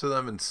go up to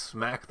them and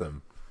smack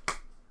them.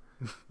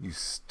 You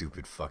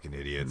stupid fucking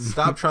idiots.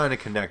 Stop trying to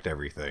connect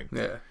everything.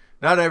 Yeah.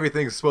 Not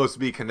everything's supposed to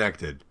be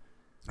connected.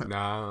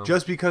 No.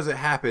 Just because it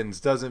happens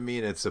doesn't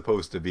mean it's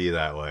supposed to be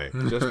that way.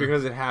 Just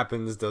because it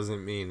happens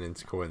doesn't mean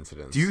it's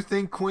coincidence. Do you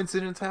think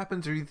coincidence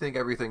happens, or do you think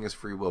everything is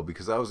free will?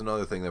 Because that was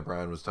another thing that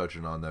Brian was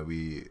touching on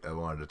that I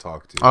wanted to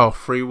talk to. Oh,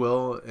 free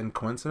will and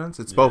coincidence?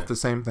 It's both the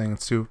same thing.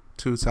 It's two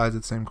sides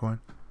of the same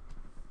coin.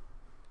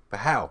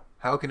 But how?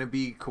 How can it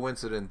be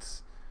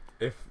coincidence?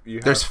 If you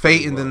have There's free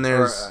fate and will. then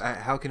there's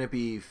How can it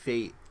be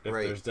fate? if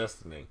Right. there's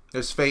destiny.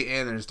 there's fate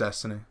and there's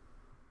destiny.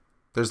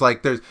 There's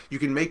you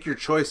can make your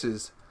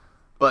choices,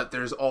 but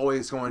there's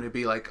always going to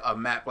be like a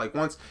map. Like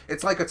once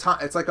it's like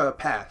a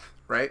path,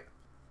 right?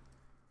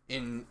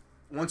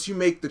 Once you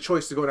make the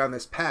choice to go down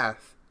this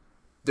path,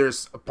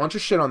 there's a bunch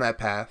of shit on that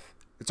path.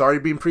 It's already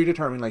been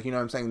predetermined. Like, you know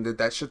what I'm saying?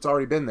 That shit's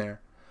already been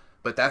there.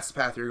 But that's the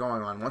path you're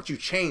going on. Once you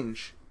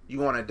change, you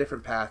go on a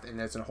different path, and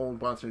there's a whole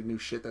bunch of new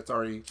shit that's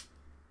already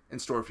in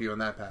store for you on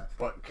that path.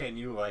 But can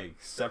you like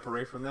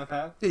separate from that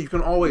path? Yeah, you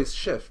can always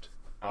shift.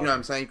 You know what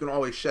I'm saying? You can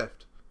always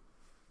shift.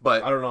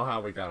 But I don't know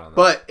how we got on that.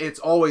 But it's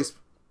always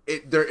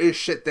there is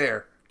shit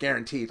there,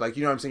 guaranteed. Like,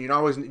 you know what I'm saying?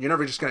 You're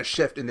never just gonna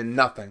shift and then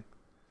nothing.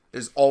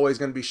 There's always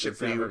gonna be shit it's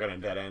for never you. gonna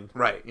dead end.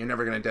 Right. You're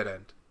never gonna dead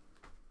end.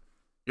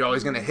 You're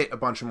always gonna hit a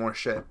bunch of more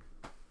shit.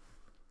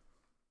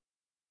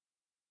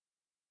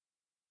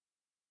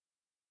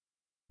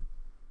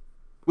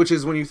 Which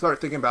is when you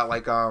start thinking about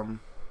like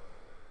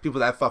people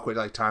that fuck with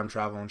like time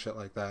travel and shit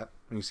like that.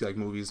 When you see like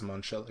movies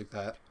and shit like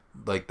that.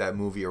 Like that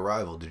movie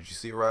Arrival. Did you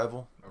see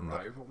Arrival?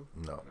 Arrival?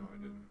 No. No, I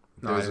didn't.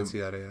 No, I didn't see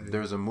that yet.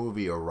 There's a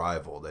movie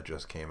Arrival that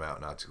just came out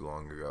not too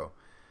long ago,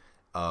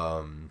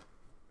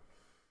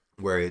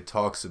 where it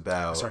talks I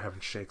about start having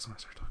shakes when I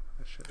start talking about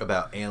that shit.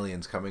 about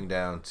aliens coming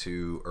down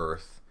to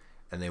Earth,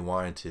 and they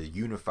wanted to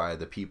unify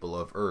the people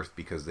of Earth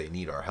because they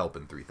need our help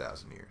in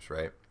 3,000 years.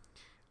 Right?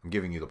 I'm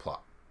giving you the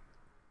plot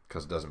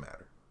because it doesn't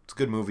matter. It's a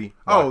good movie.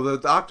 Oh,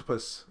 the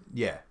octopus.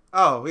 Yeah.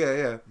 Oh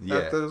yeah.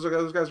 Yeah.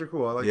 Those guys are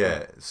cool. I like Yeah,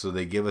 that. so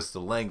they give us the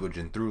language,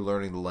 and through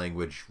learning the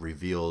language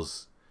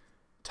reveals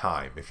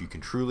time. If you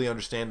can truly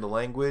understand the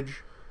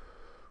language,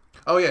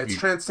 Oh yeah, it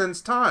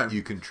transcends time.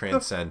 you can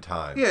transcend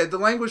time. Yeah, the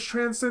language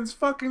transcends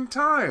fucking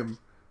time.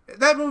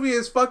 That movie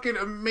is fucking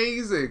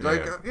amazing.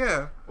 Like, Yeah.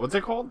 yeah. What's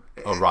it called?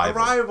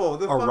 Arrival.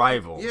 The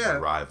Arrival. yeah.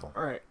 Arrival.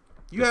 All right.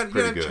 You It's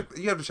pretty good.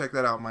 you have to check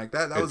that out, Mike.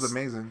 That was It's-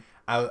 amazing.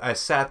 I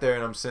sat there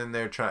and I'm sitting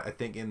there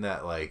thinking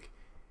that like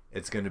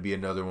it's gonna be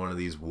another one of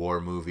these war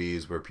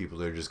movies where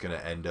people are just gonna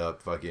end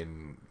up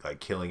fucking like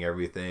killing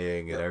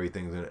everything and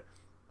everything's gonna.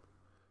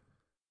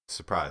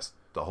 Surprise!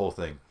 The whole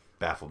thing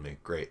baffled me.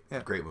 Great,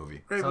 Yeah. great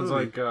movie. Great Sounds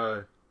movie. like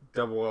a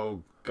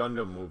 00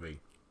 Gundam movie.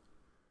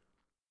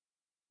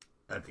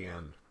 At the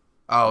end,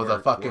 oh, the where-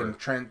 fucking where-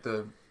 Trent.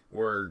 The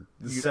where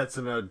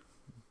Setsuna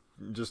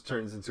just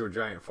turns into a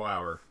giant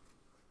flower.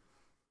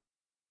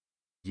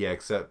 Yeah,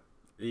 except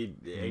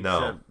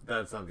Except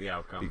that's not the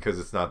outcome. because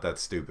it's not that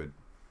stupid.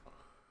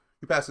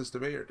 you passed this to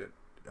me or did?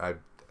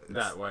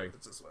 That way.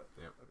 It's this way.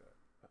 Yep.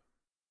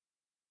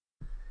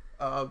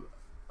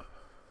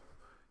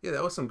 Yeah,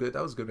 that was some good.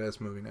 That was a good ass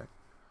movie, Nick.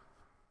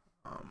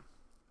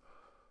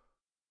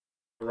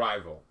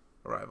 Arrival.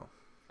 Arrival.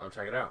 I'll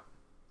check it out.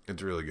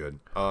 It's really good.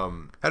 How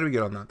do we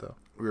get on that though?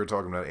 We were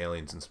talking about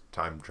aliens and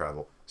time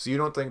travel. So you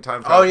don't think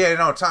time travel? Oh yeah,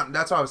 no time.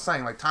 That's what I was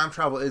saying. Like time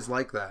travel is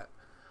like that.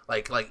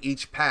 Like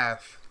each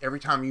path. Every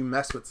time you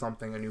mess with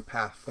something, a new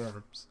path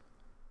forms.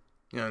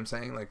 You know what I'm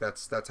saying? Like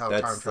that's how time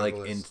That's travel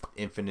like is.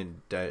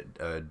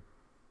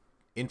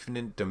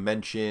 infinite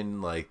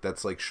dimension. Like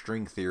that's like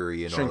string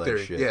theory and String all that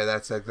theory. shit. Yeah,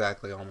 that's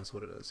exactly almost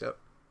what it is. Yep,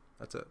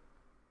 that's it.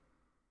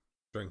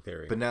 String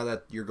theory. But now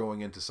that you're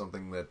going into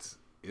something that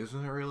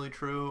isn't really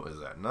true, is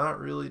that not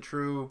really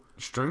true?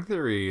 String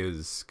theory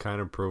is kind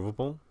of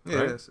provable. Yeah,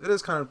 right? it is. It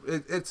is kind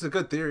of. It's a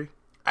good theory.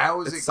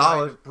 How is It's it solid.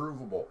 kind of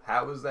provable?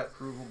 How is that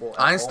provable? At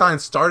Einstein all?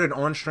 started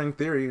on string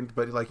theory,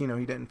 but like he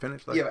didn't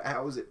finish. Like, Yeah, but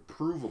how is it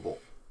provable?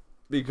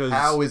 Because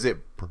How is it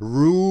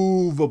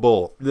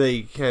provable?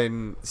 they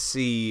can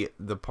see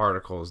the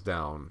particles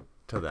down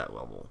to that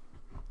level.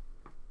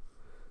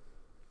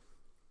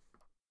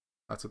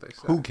 that's what they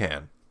say. Who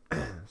can?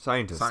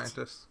 Scientists.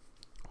 Scientists.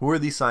 Who are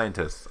these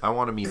scientists? I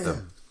want to meet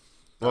them.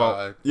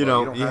 Well, you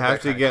well, know, you you don't have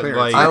have to that get kind of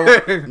like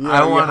clearance. you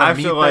I want have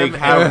meet to like them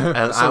have and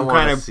I some wanna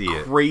kind of see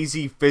it.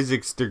 crazy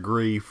physics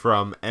degree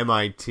from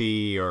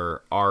MIT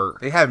or art.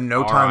 They have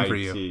no time for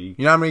you. RIT.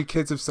 You know how many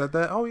kids have said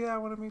that? Oh yeah, I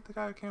want to meet the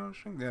guy who came on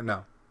string. Yeah,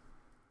 no.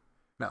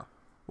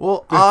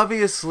 Well,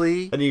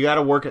 obviously, And you got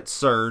to work at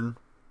CERN,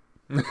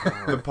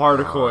 the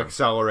particle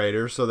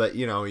accelerator, so that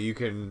you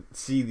can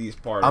see these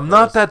particles. I'm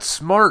not that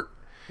smart.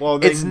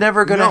 Well, It's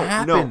never gonna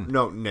happen.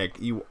 No, Nick,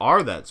 you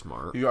are that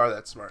smart. You are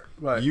that smart.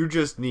 But You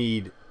just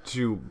need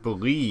to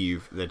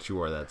believe that you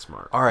are that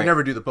smart. All right, you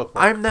never do the book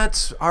work. I'm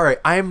not. All right,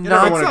 I'm never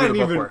not. wanna It's do not the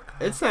book even. work.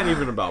 It's not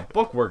even about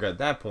book work at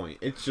that point.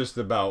 It's just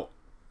about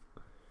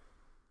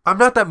I'm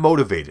not that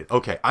motivated.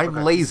 Okay, I'm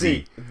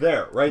lazy. see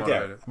there, right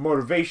there,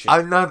 motivation.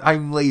 I'm not.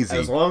 I'm lazy.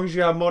 As long as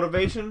you have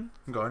motivation,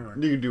 Go anywhere.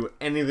 you can do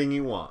anything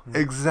you want.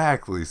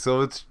 Exactly. So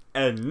it's.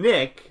 And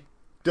Nick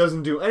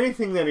doesn't do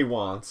anything that he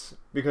wants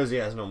because he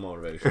has no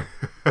motivation.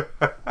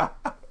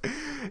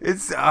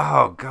 It's.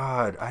 Oh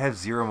God, I have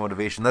zero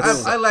motivation.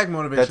 That's. I lack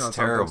motivation that's on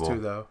some terrible. things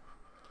too, though.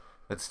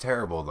 That's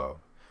terrible, though.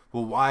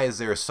 Well, why is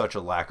there such a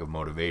lack of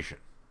motivation?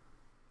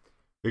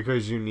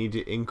 Because you need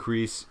to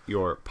increase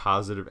your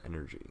positive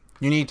energy.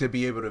 You need to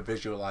be able to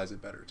visualize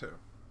it better too.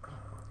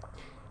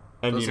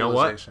 And you know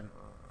what? Visualization.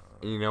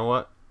 You know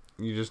what?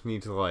 You just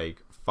need to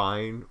like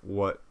find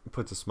what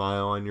puts a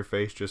smile on your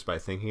face just by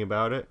thinking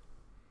about it.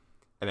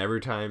 And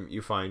every time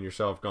you find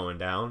yourself going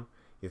down,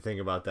 you think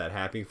about that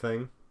happy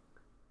thing.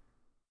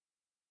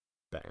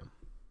 Bam.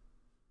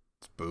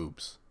 It's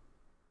boobs.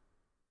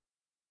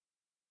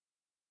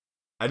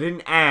 I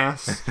didn't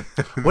ask.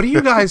 What do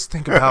you guys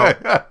think about?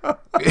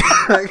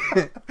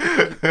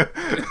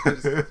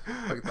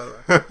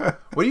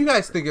 What do you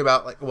guys think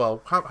about? Like,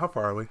 well, how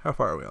far are we? How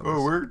far are we on this?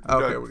 Oh,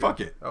 we're fuck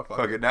good. it. Oh,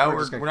 Fuck it. Now we're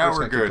just gonna now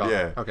we're keep good. talking.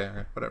 Yeah. Okay.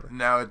 Whatever.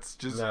 Now it's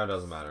just. No, it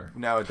doesn't matter.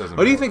 Now it doesn't.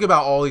 What do you matter. think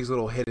about all these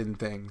little hidden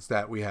things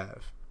that we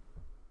have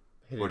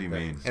What do you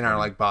mean? in our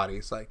like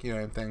bodies? Like, you know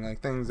what I'm saying?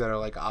 Like things that are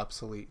like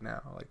obsolete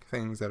now. Like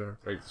things that are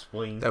Like the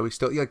spleen. that we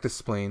still like the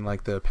spleen,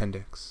 like the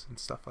appendix and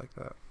stuff like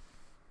that. What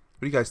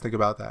do you guys think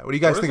about that? What do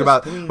you guys What think does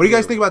about? the spleen What do you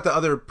guys do? think about the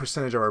other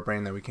percentage of our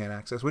brain that we can't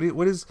access? What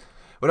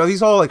are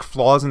these all like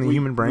flaws in the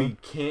human brain?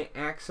 We can't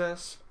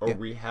access, or Yeah.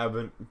 we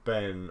haven't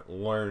been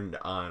learned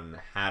on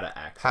how to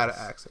access. How to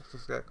access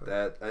exactly?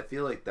 That I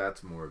feel like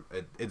that's more.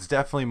 It's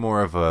definitely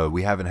more of a.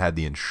 We haven't had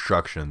the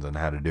instructions on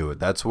how to do it.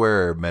 That's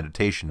where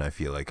meditation, I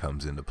feel like,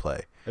 comes into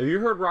play. Have you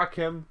heard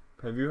Rakim?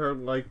 Have you heard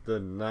like the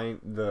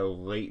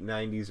late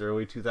 '90s,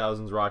 early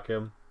 2000s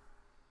Rakim?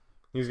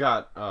 He's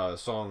got a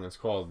song that's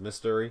called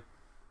Mystery.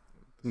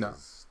 No,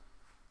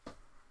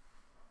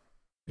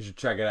 You should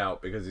check it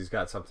out because he's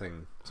got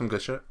something some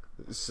good shit.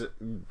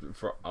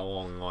 for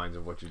along the lines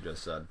of what you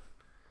just said.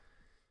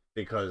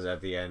 Because at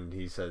the end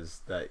he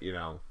says that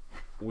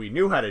we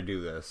knew how to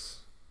do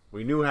this,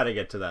 We knew how to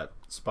get to that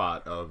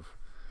spot of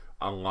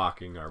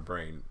unlocking our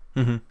brain,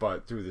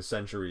 but through the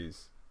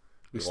centuries,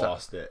 we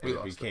lost it, and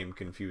it became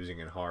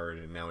confusing and hard,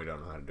 and now we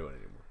don't know how to do it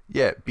anymore.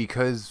 Yeah,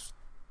 because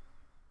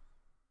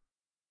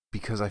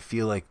I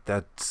feel like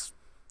that's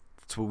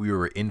what we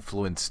were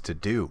influenced to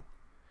do.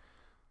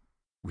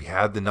 We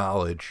had the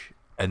knowledge,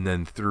 and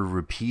then through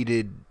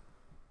repeated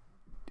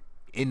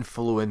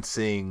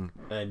influencing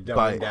And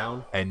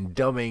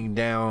dumbing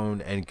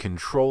down and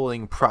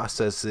controlling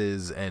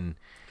processes and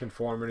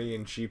conformity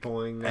and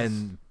sheepling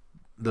and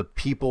the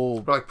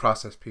people, We're like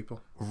processed people.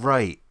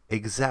 right,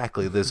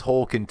 exactly, this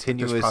whole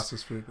continuous There's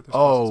processed food, but there's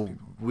processed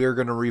people. we're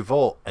gonna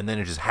revolt, and then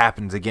it just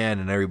happens again,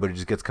 and everybody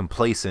just gets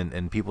complacent,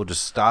 and people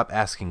just stop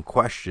asking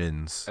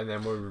questions, and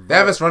then we're They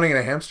have us running in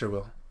a hamster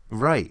wheel.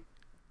 right?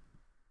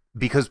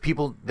 Because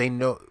people,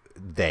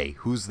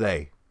 who's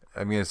they?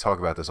 I'm gonna talk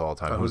about this all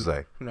the time. Who's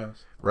they? Who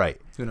knows? Right,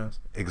 Who knows?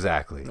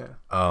 exactly. Yeah.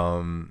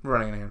 Um, We're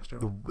running in a hamster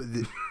wheel.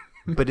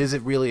 but is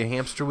it really a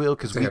hamster wheel?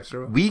 Because It's a hamster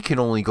wheel. we can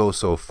only go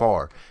so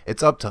far.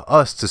 It's up to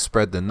us to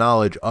spread the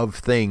knowledge of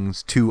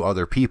things to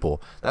other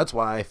people. That's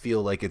why I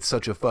feel like it's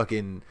such a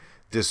fucking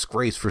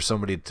disgrace for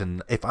somebody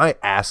to. If I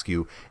ask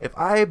you, if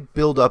I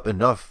build up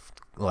enough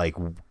like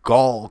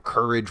gall,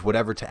 courage,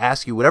 whatever, to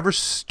ask you whatever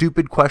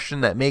stupid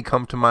question that may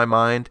come to my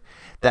mind,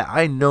 that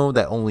I know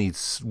that only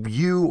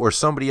you or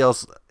somebody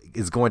else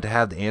is going to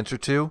have the answer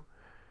to,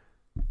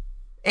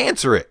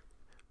 answer it.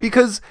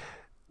 Because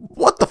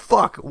what the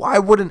fuck? Why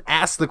wouldn't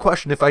ask the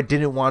question if I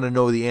didn't want to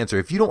know the answer?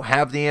 If you don't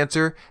have the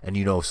answer and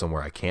you know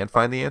somewhere I can't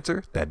find the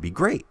answer, that'd be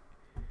great.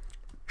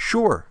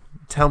 Sure,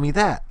 tell me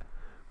that.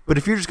 But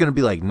if you're just going to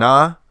be like,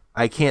 nah,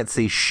 I can't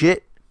say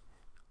shit,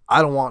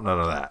 I don't want none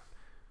of that.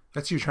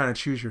 That's you trying to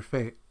choose your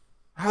fate.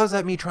 How's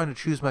that me trying to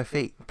choose my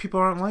fate? People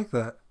aren't like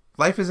that.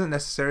 Life isn't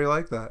necessarily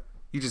like that.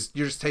 You're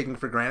just taking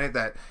for granted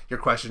that your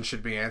questions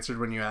should be answered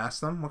when you ask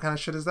them. What kind of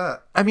shit is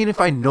that? I mean, if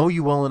I know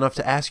you well enough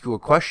to ask you a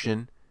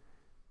question.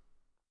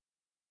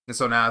 And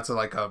so now it's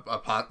like a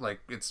pot, like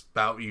it's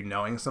about you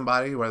knowing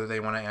somebody, whether they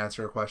want to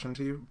answer a question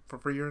to you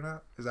for you or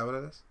not. Is that what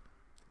it is?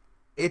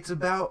 It's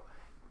about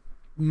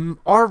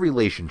our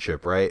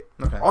relationship, right?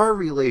 Okay. Our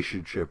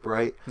relationship,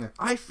 right? Yeah.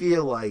 I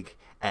feel like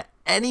at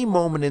any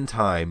moment in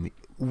time,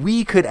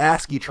 we could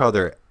ask each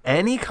other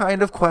any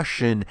kind of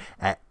question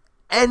at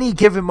any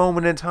given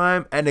moment in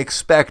time and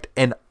expect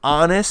an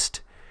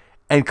honest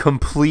and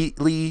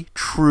completely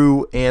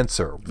true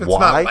answer. If it's Why?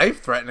 not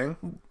life-threatening.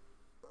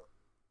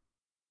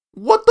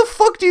 What the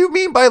fuck do you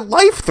mean by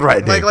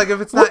life-threatening? Like if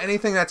it's not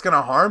anything that's going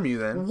to harm you,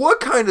 then. What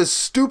kind of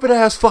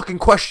stupid-ass fucking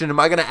question am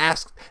I going to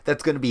ask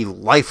that's going to be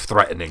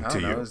life-threatening I to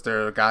don't know. you? Is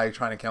there a guy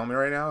trying to kill me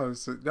right now?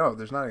 No,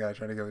 there's not a guy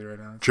trying to kill you right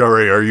now.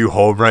 Jerry, are you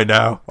home right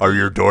now? Are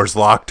your doors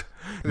locked?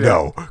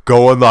 No.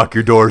 Go unlock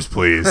your doors,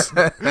 please.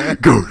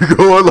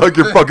 go unlock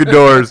your fucking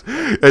doors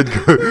and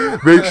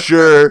make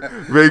sure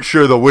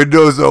the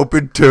window's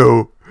open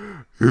too.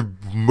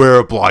 Wear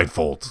a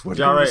blindfold. when you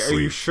go to Alright, are sleep.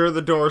 you sure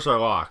the doors are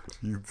locked?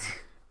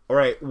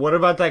 Alright, what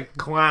about that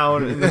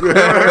clown in the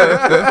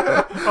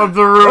corner of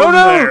the room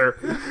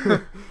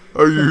there?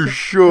 Are you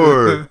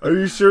sure? Are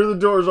you sure the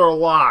doors are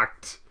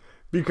locked?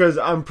 Because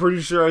I'm pretty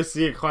sure I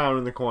see a clown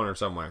in the corner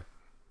somewhere.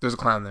 There's a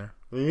clown there.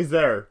 And he's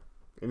there.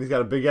 And he's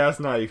got a big ass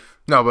knife.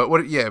 No, but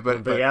what? Yeah, And a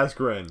but big ass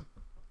grin.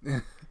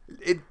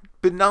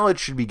 But knowledge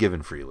should be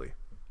given freely.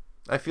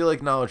 I feel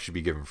like knowledge should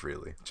be given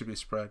freely. it should be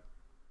spread.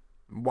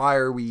 Why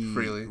are we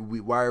Freely.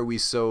 Why are we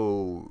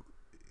so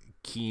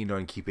keen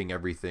on keeping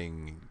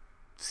everything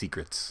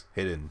secrets,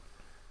 hidden?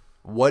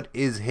 What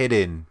is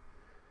hidden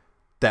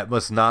that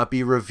must not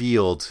be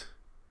revealed?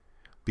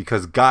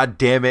 Because god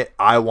damn it,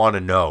 I want to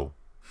know.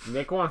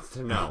 Nick wants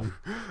to know.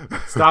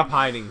 Stop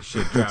hiding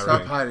shit, Stop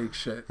Jerry. hiding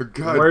shit.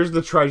 Where's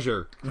the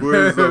treasure?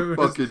 Where's the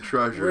fucking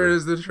treasure? Where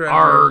is the treasure?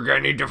 Arg, I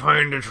need to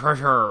find the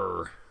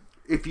treasure.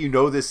 If you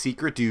know this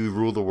secret, do you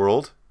rule the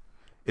world?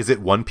 Is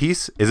it One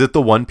Piece? Is it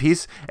the One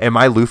Piece? Am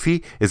I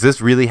Luffy? Is this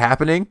really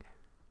happening?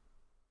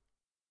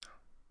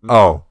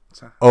 Oh.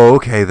 Oh,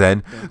 okay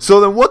then. So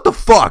then what the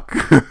fuck?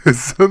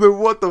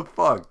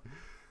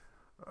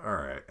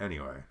 Alright,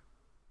 anyway.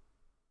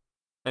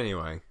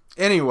 Anyway.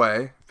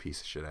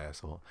 Piece of shit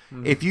asshole.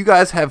 If you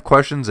guys have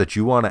questions that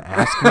you want to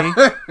ask me,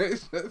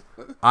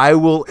 I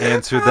will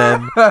answer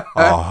them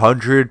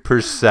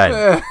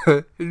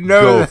 100%.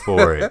 No. Go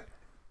for it.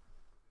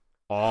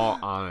 All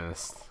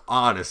honest.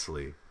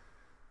 Honestly.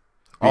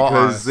 All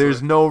Because honestly.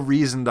 there's no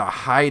reason to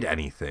hide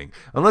anything.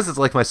 Unless it's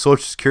like my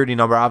social security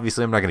number.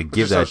 Obviously, I'm not going to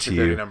give Your that social to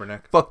security you. number,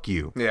 Nick. Fuck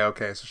you. Yeah,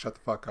 okay, so shut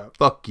the fuck up.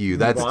 Fuck you.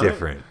 That's want it?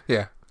 different.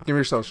 Yeah, give me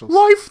your socials.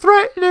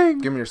 Life-threatening.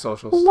 Give me your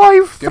socials. Give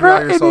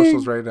Life-threatening. me all your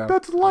socials right now.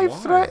 That's Yeah,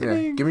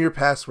 life-threatening. give me your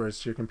passwords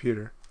to your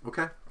computer.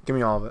 Okay. Give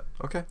me all of it.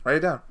 Okay. Write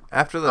it down.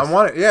 After this. I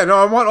want it. Yeah, no,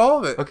 I want all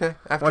of it. Okay.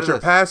 I After want your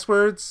this.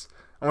 passwords.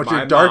 I want My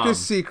your darkest mom.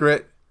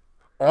 secret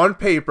on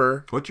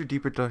paper. What's your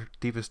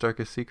deepest,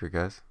 darkest secret,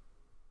 guys?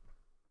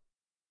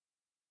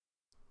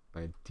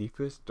 My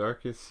deepest,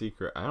 darkest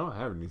secret. I don't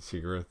have any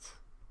secrets.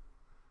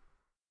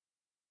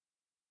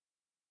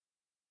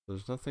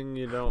 There's nothing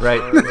you don't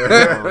Right. already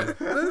know.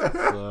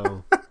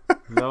 So,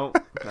 nope.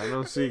 I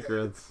know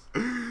secrets.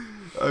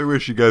 I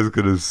wish you guys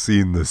could have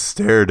seen the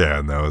stare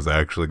down that was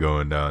actually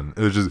going down.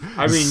 It was just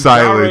I mean,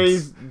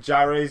 silence.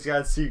 Jare's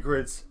got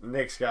secrets.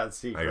 Nick's got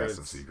secrets. I got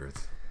some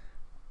secrets.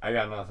 I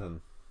got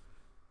nothing.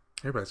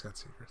 Everybody's got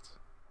secrets.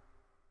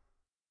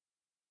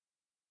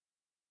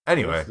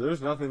 Anyway,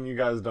 There's nothing you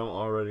guys don't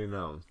already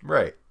know.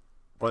 right.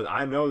 But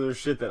I know there's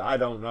shit that I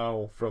don't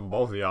know from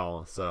both of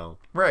y'all, so.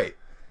 Right.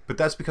 But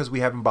that's because we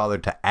haven't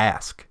bothered to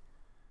ask.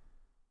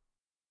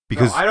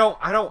 Because No,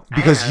 I don't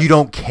because ask. you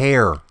don't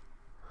care.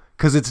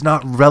 Because it's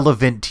not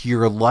relevant to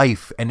your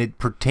life and it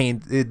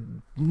pertains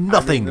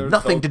nothing there's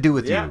to do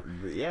with yeah,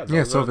 you. Yeah, Yeah,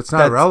 those so are- if it's not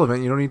that's-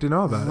 relevant, you don't need to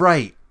know about it.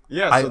 Right.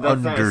 yeah, I so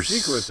that's not a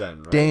secret then,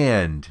 right?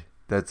 understand.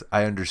 That's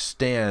I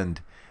understand.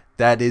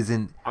 That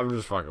isn't I'm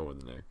just fucking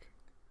with Nick.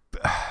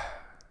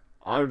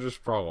 I'm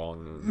just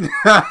prolonging.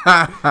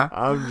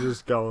 I'm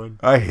just going.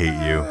 I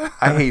hate you.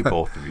 I hate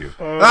both of you.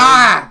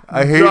 Ah!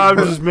 I hate I'm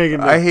just making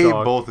Nick I hate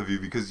talk. both of you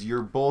because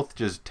you're both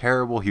just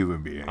terrible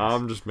human beings.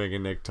 I'm just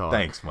making Nick talk.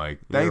 Thanks, Mike.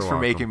 You're Thanks for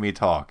welcome. making me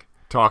talk.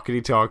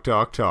 Talkity talk.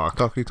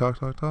 Talky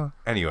talk.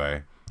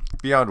 Anyway,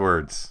 beyond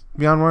words.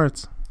 Beyond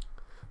words.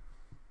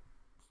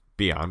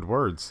 Beyond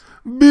words.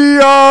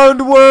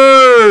 Beyond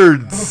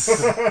words.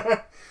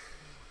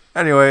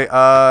 Anyway,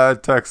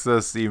 text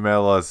us,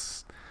 email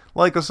us,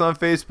 like us on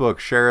Facebook,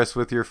 share us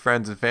with your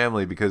friends and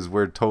family because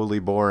we're totally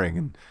boring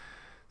and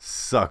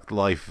suck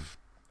life.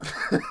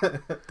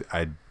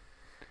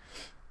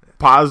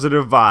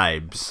 Positive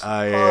vibes.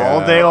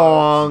 All day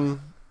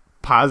long.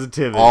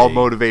 Positivity. All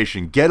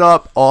motivation. Get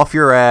up off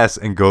your ass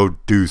and go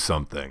do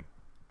something.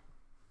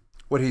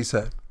 What he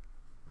said.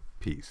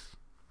 Peace.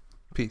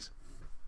 Peace.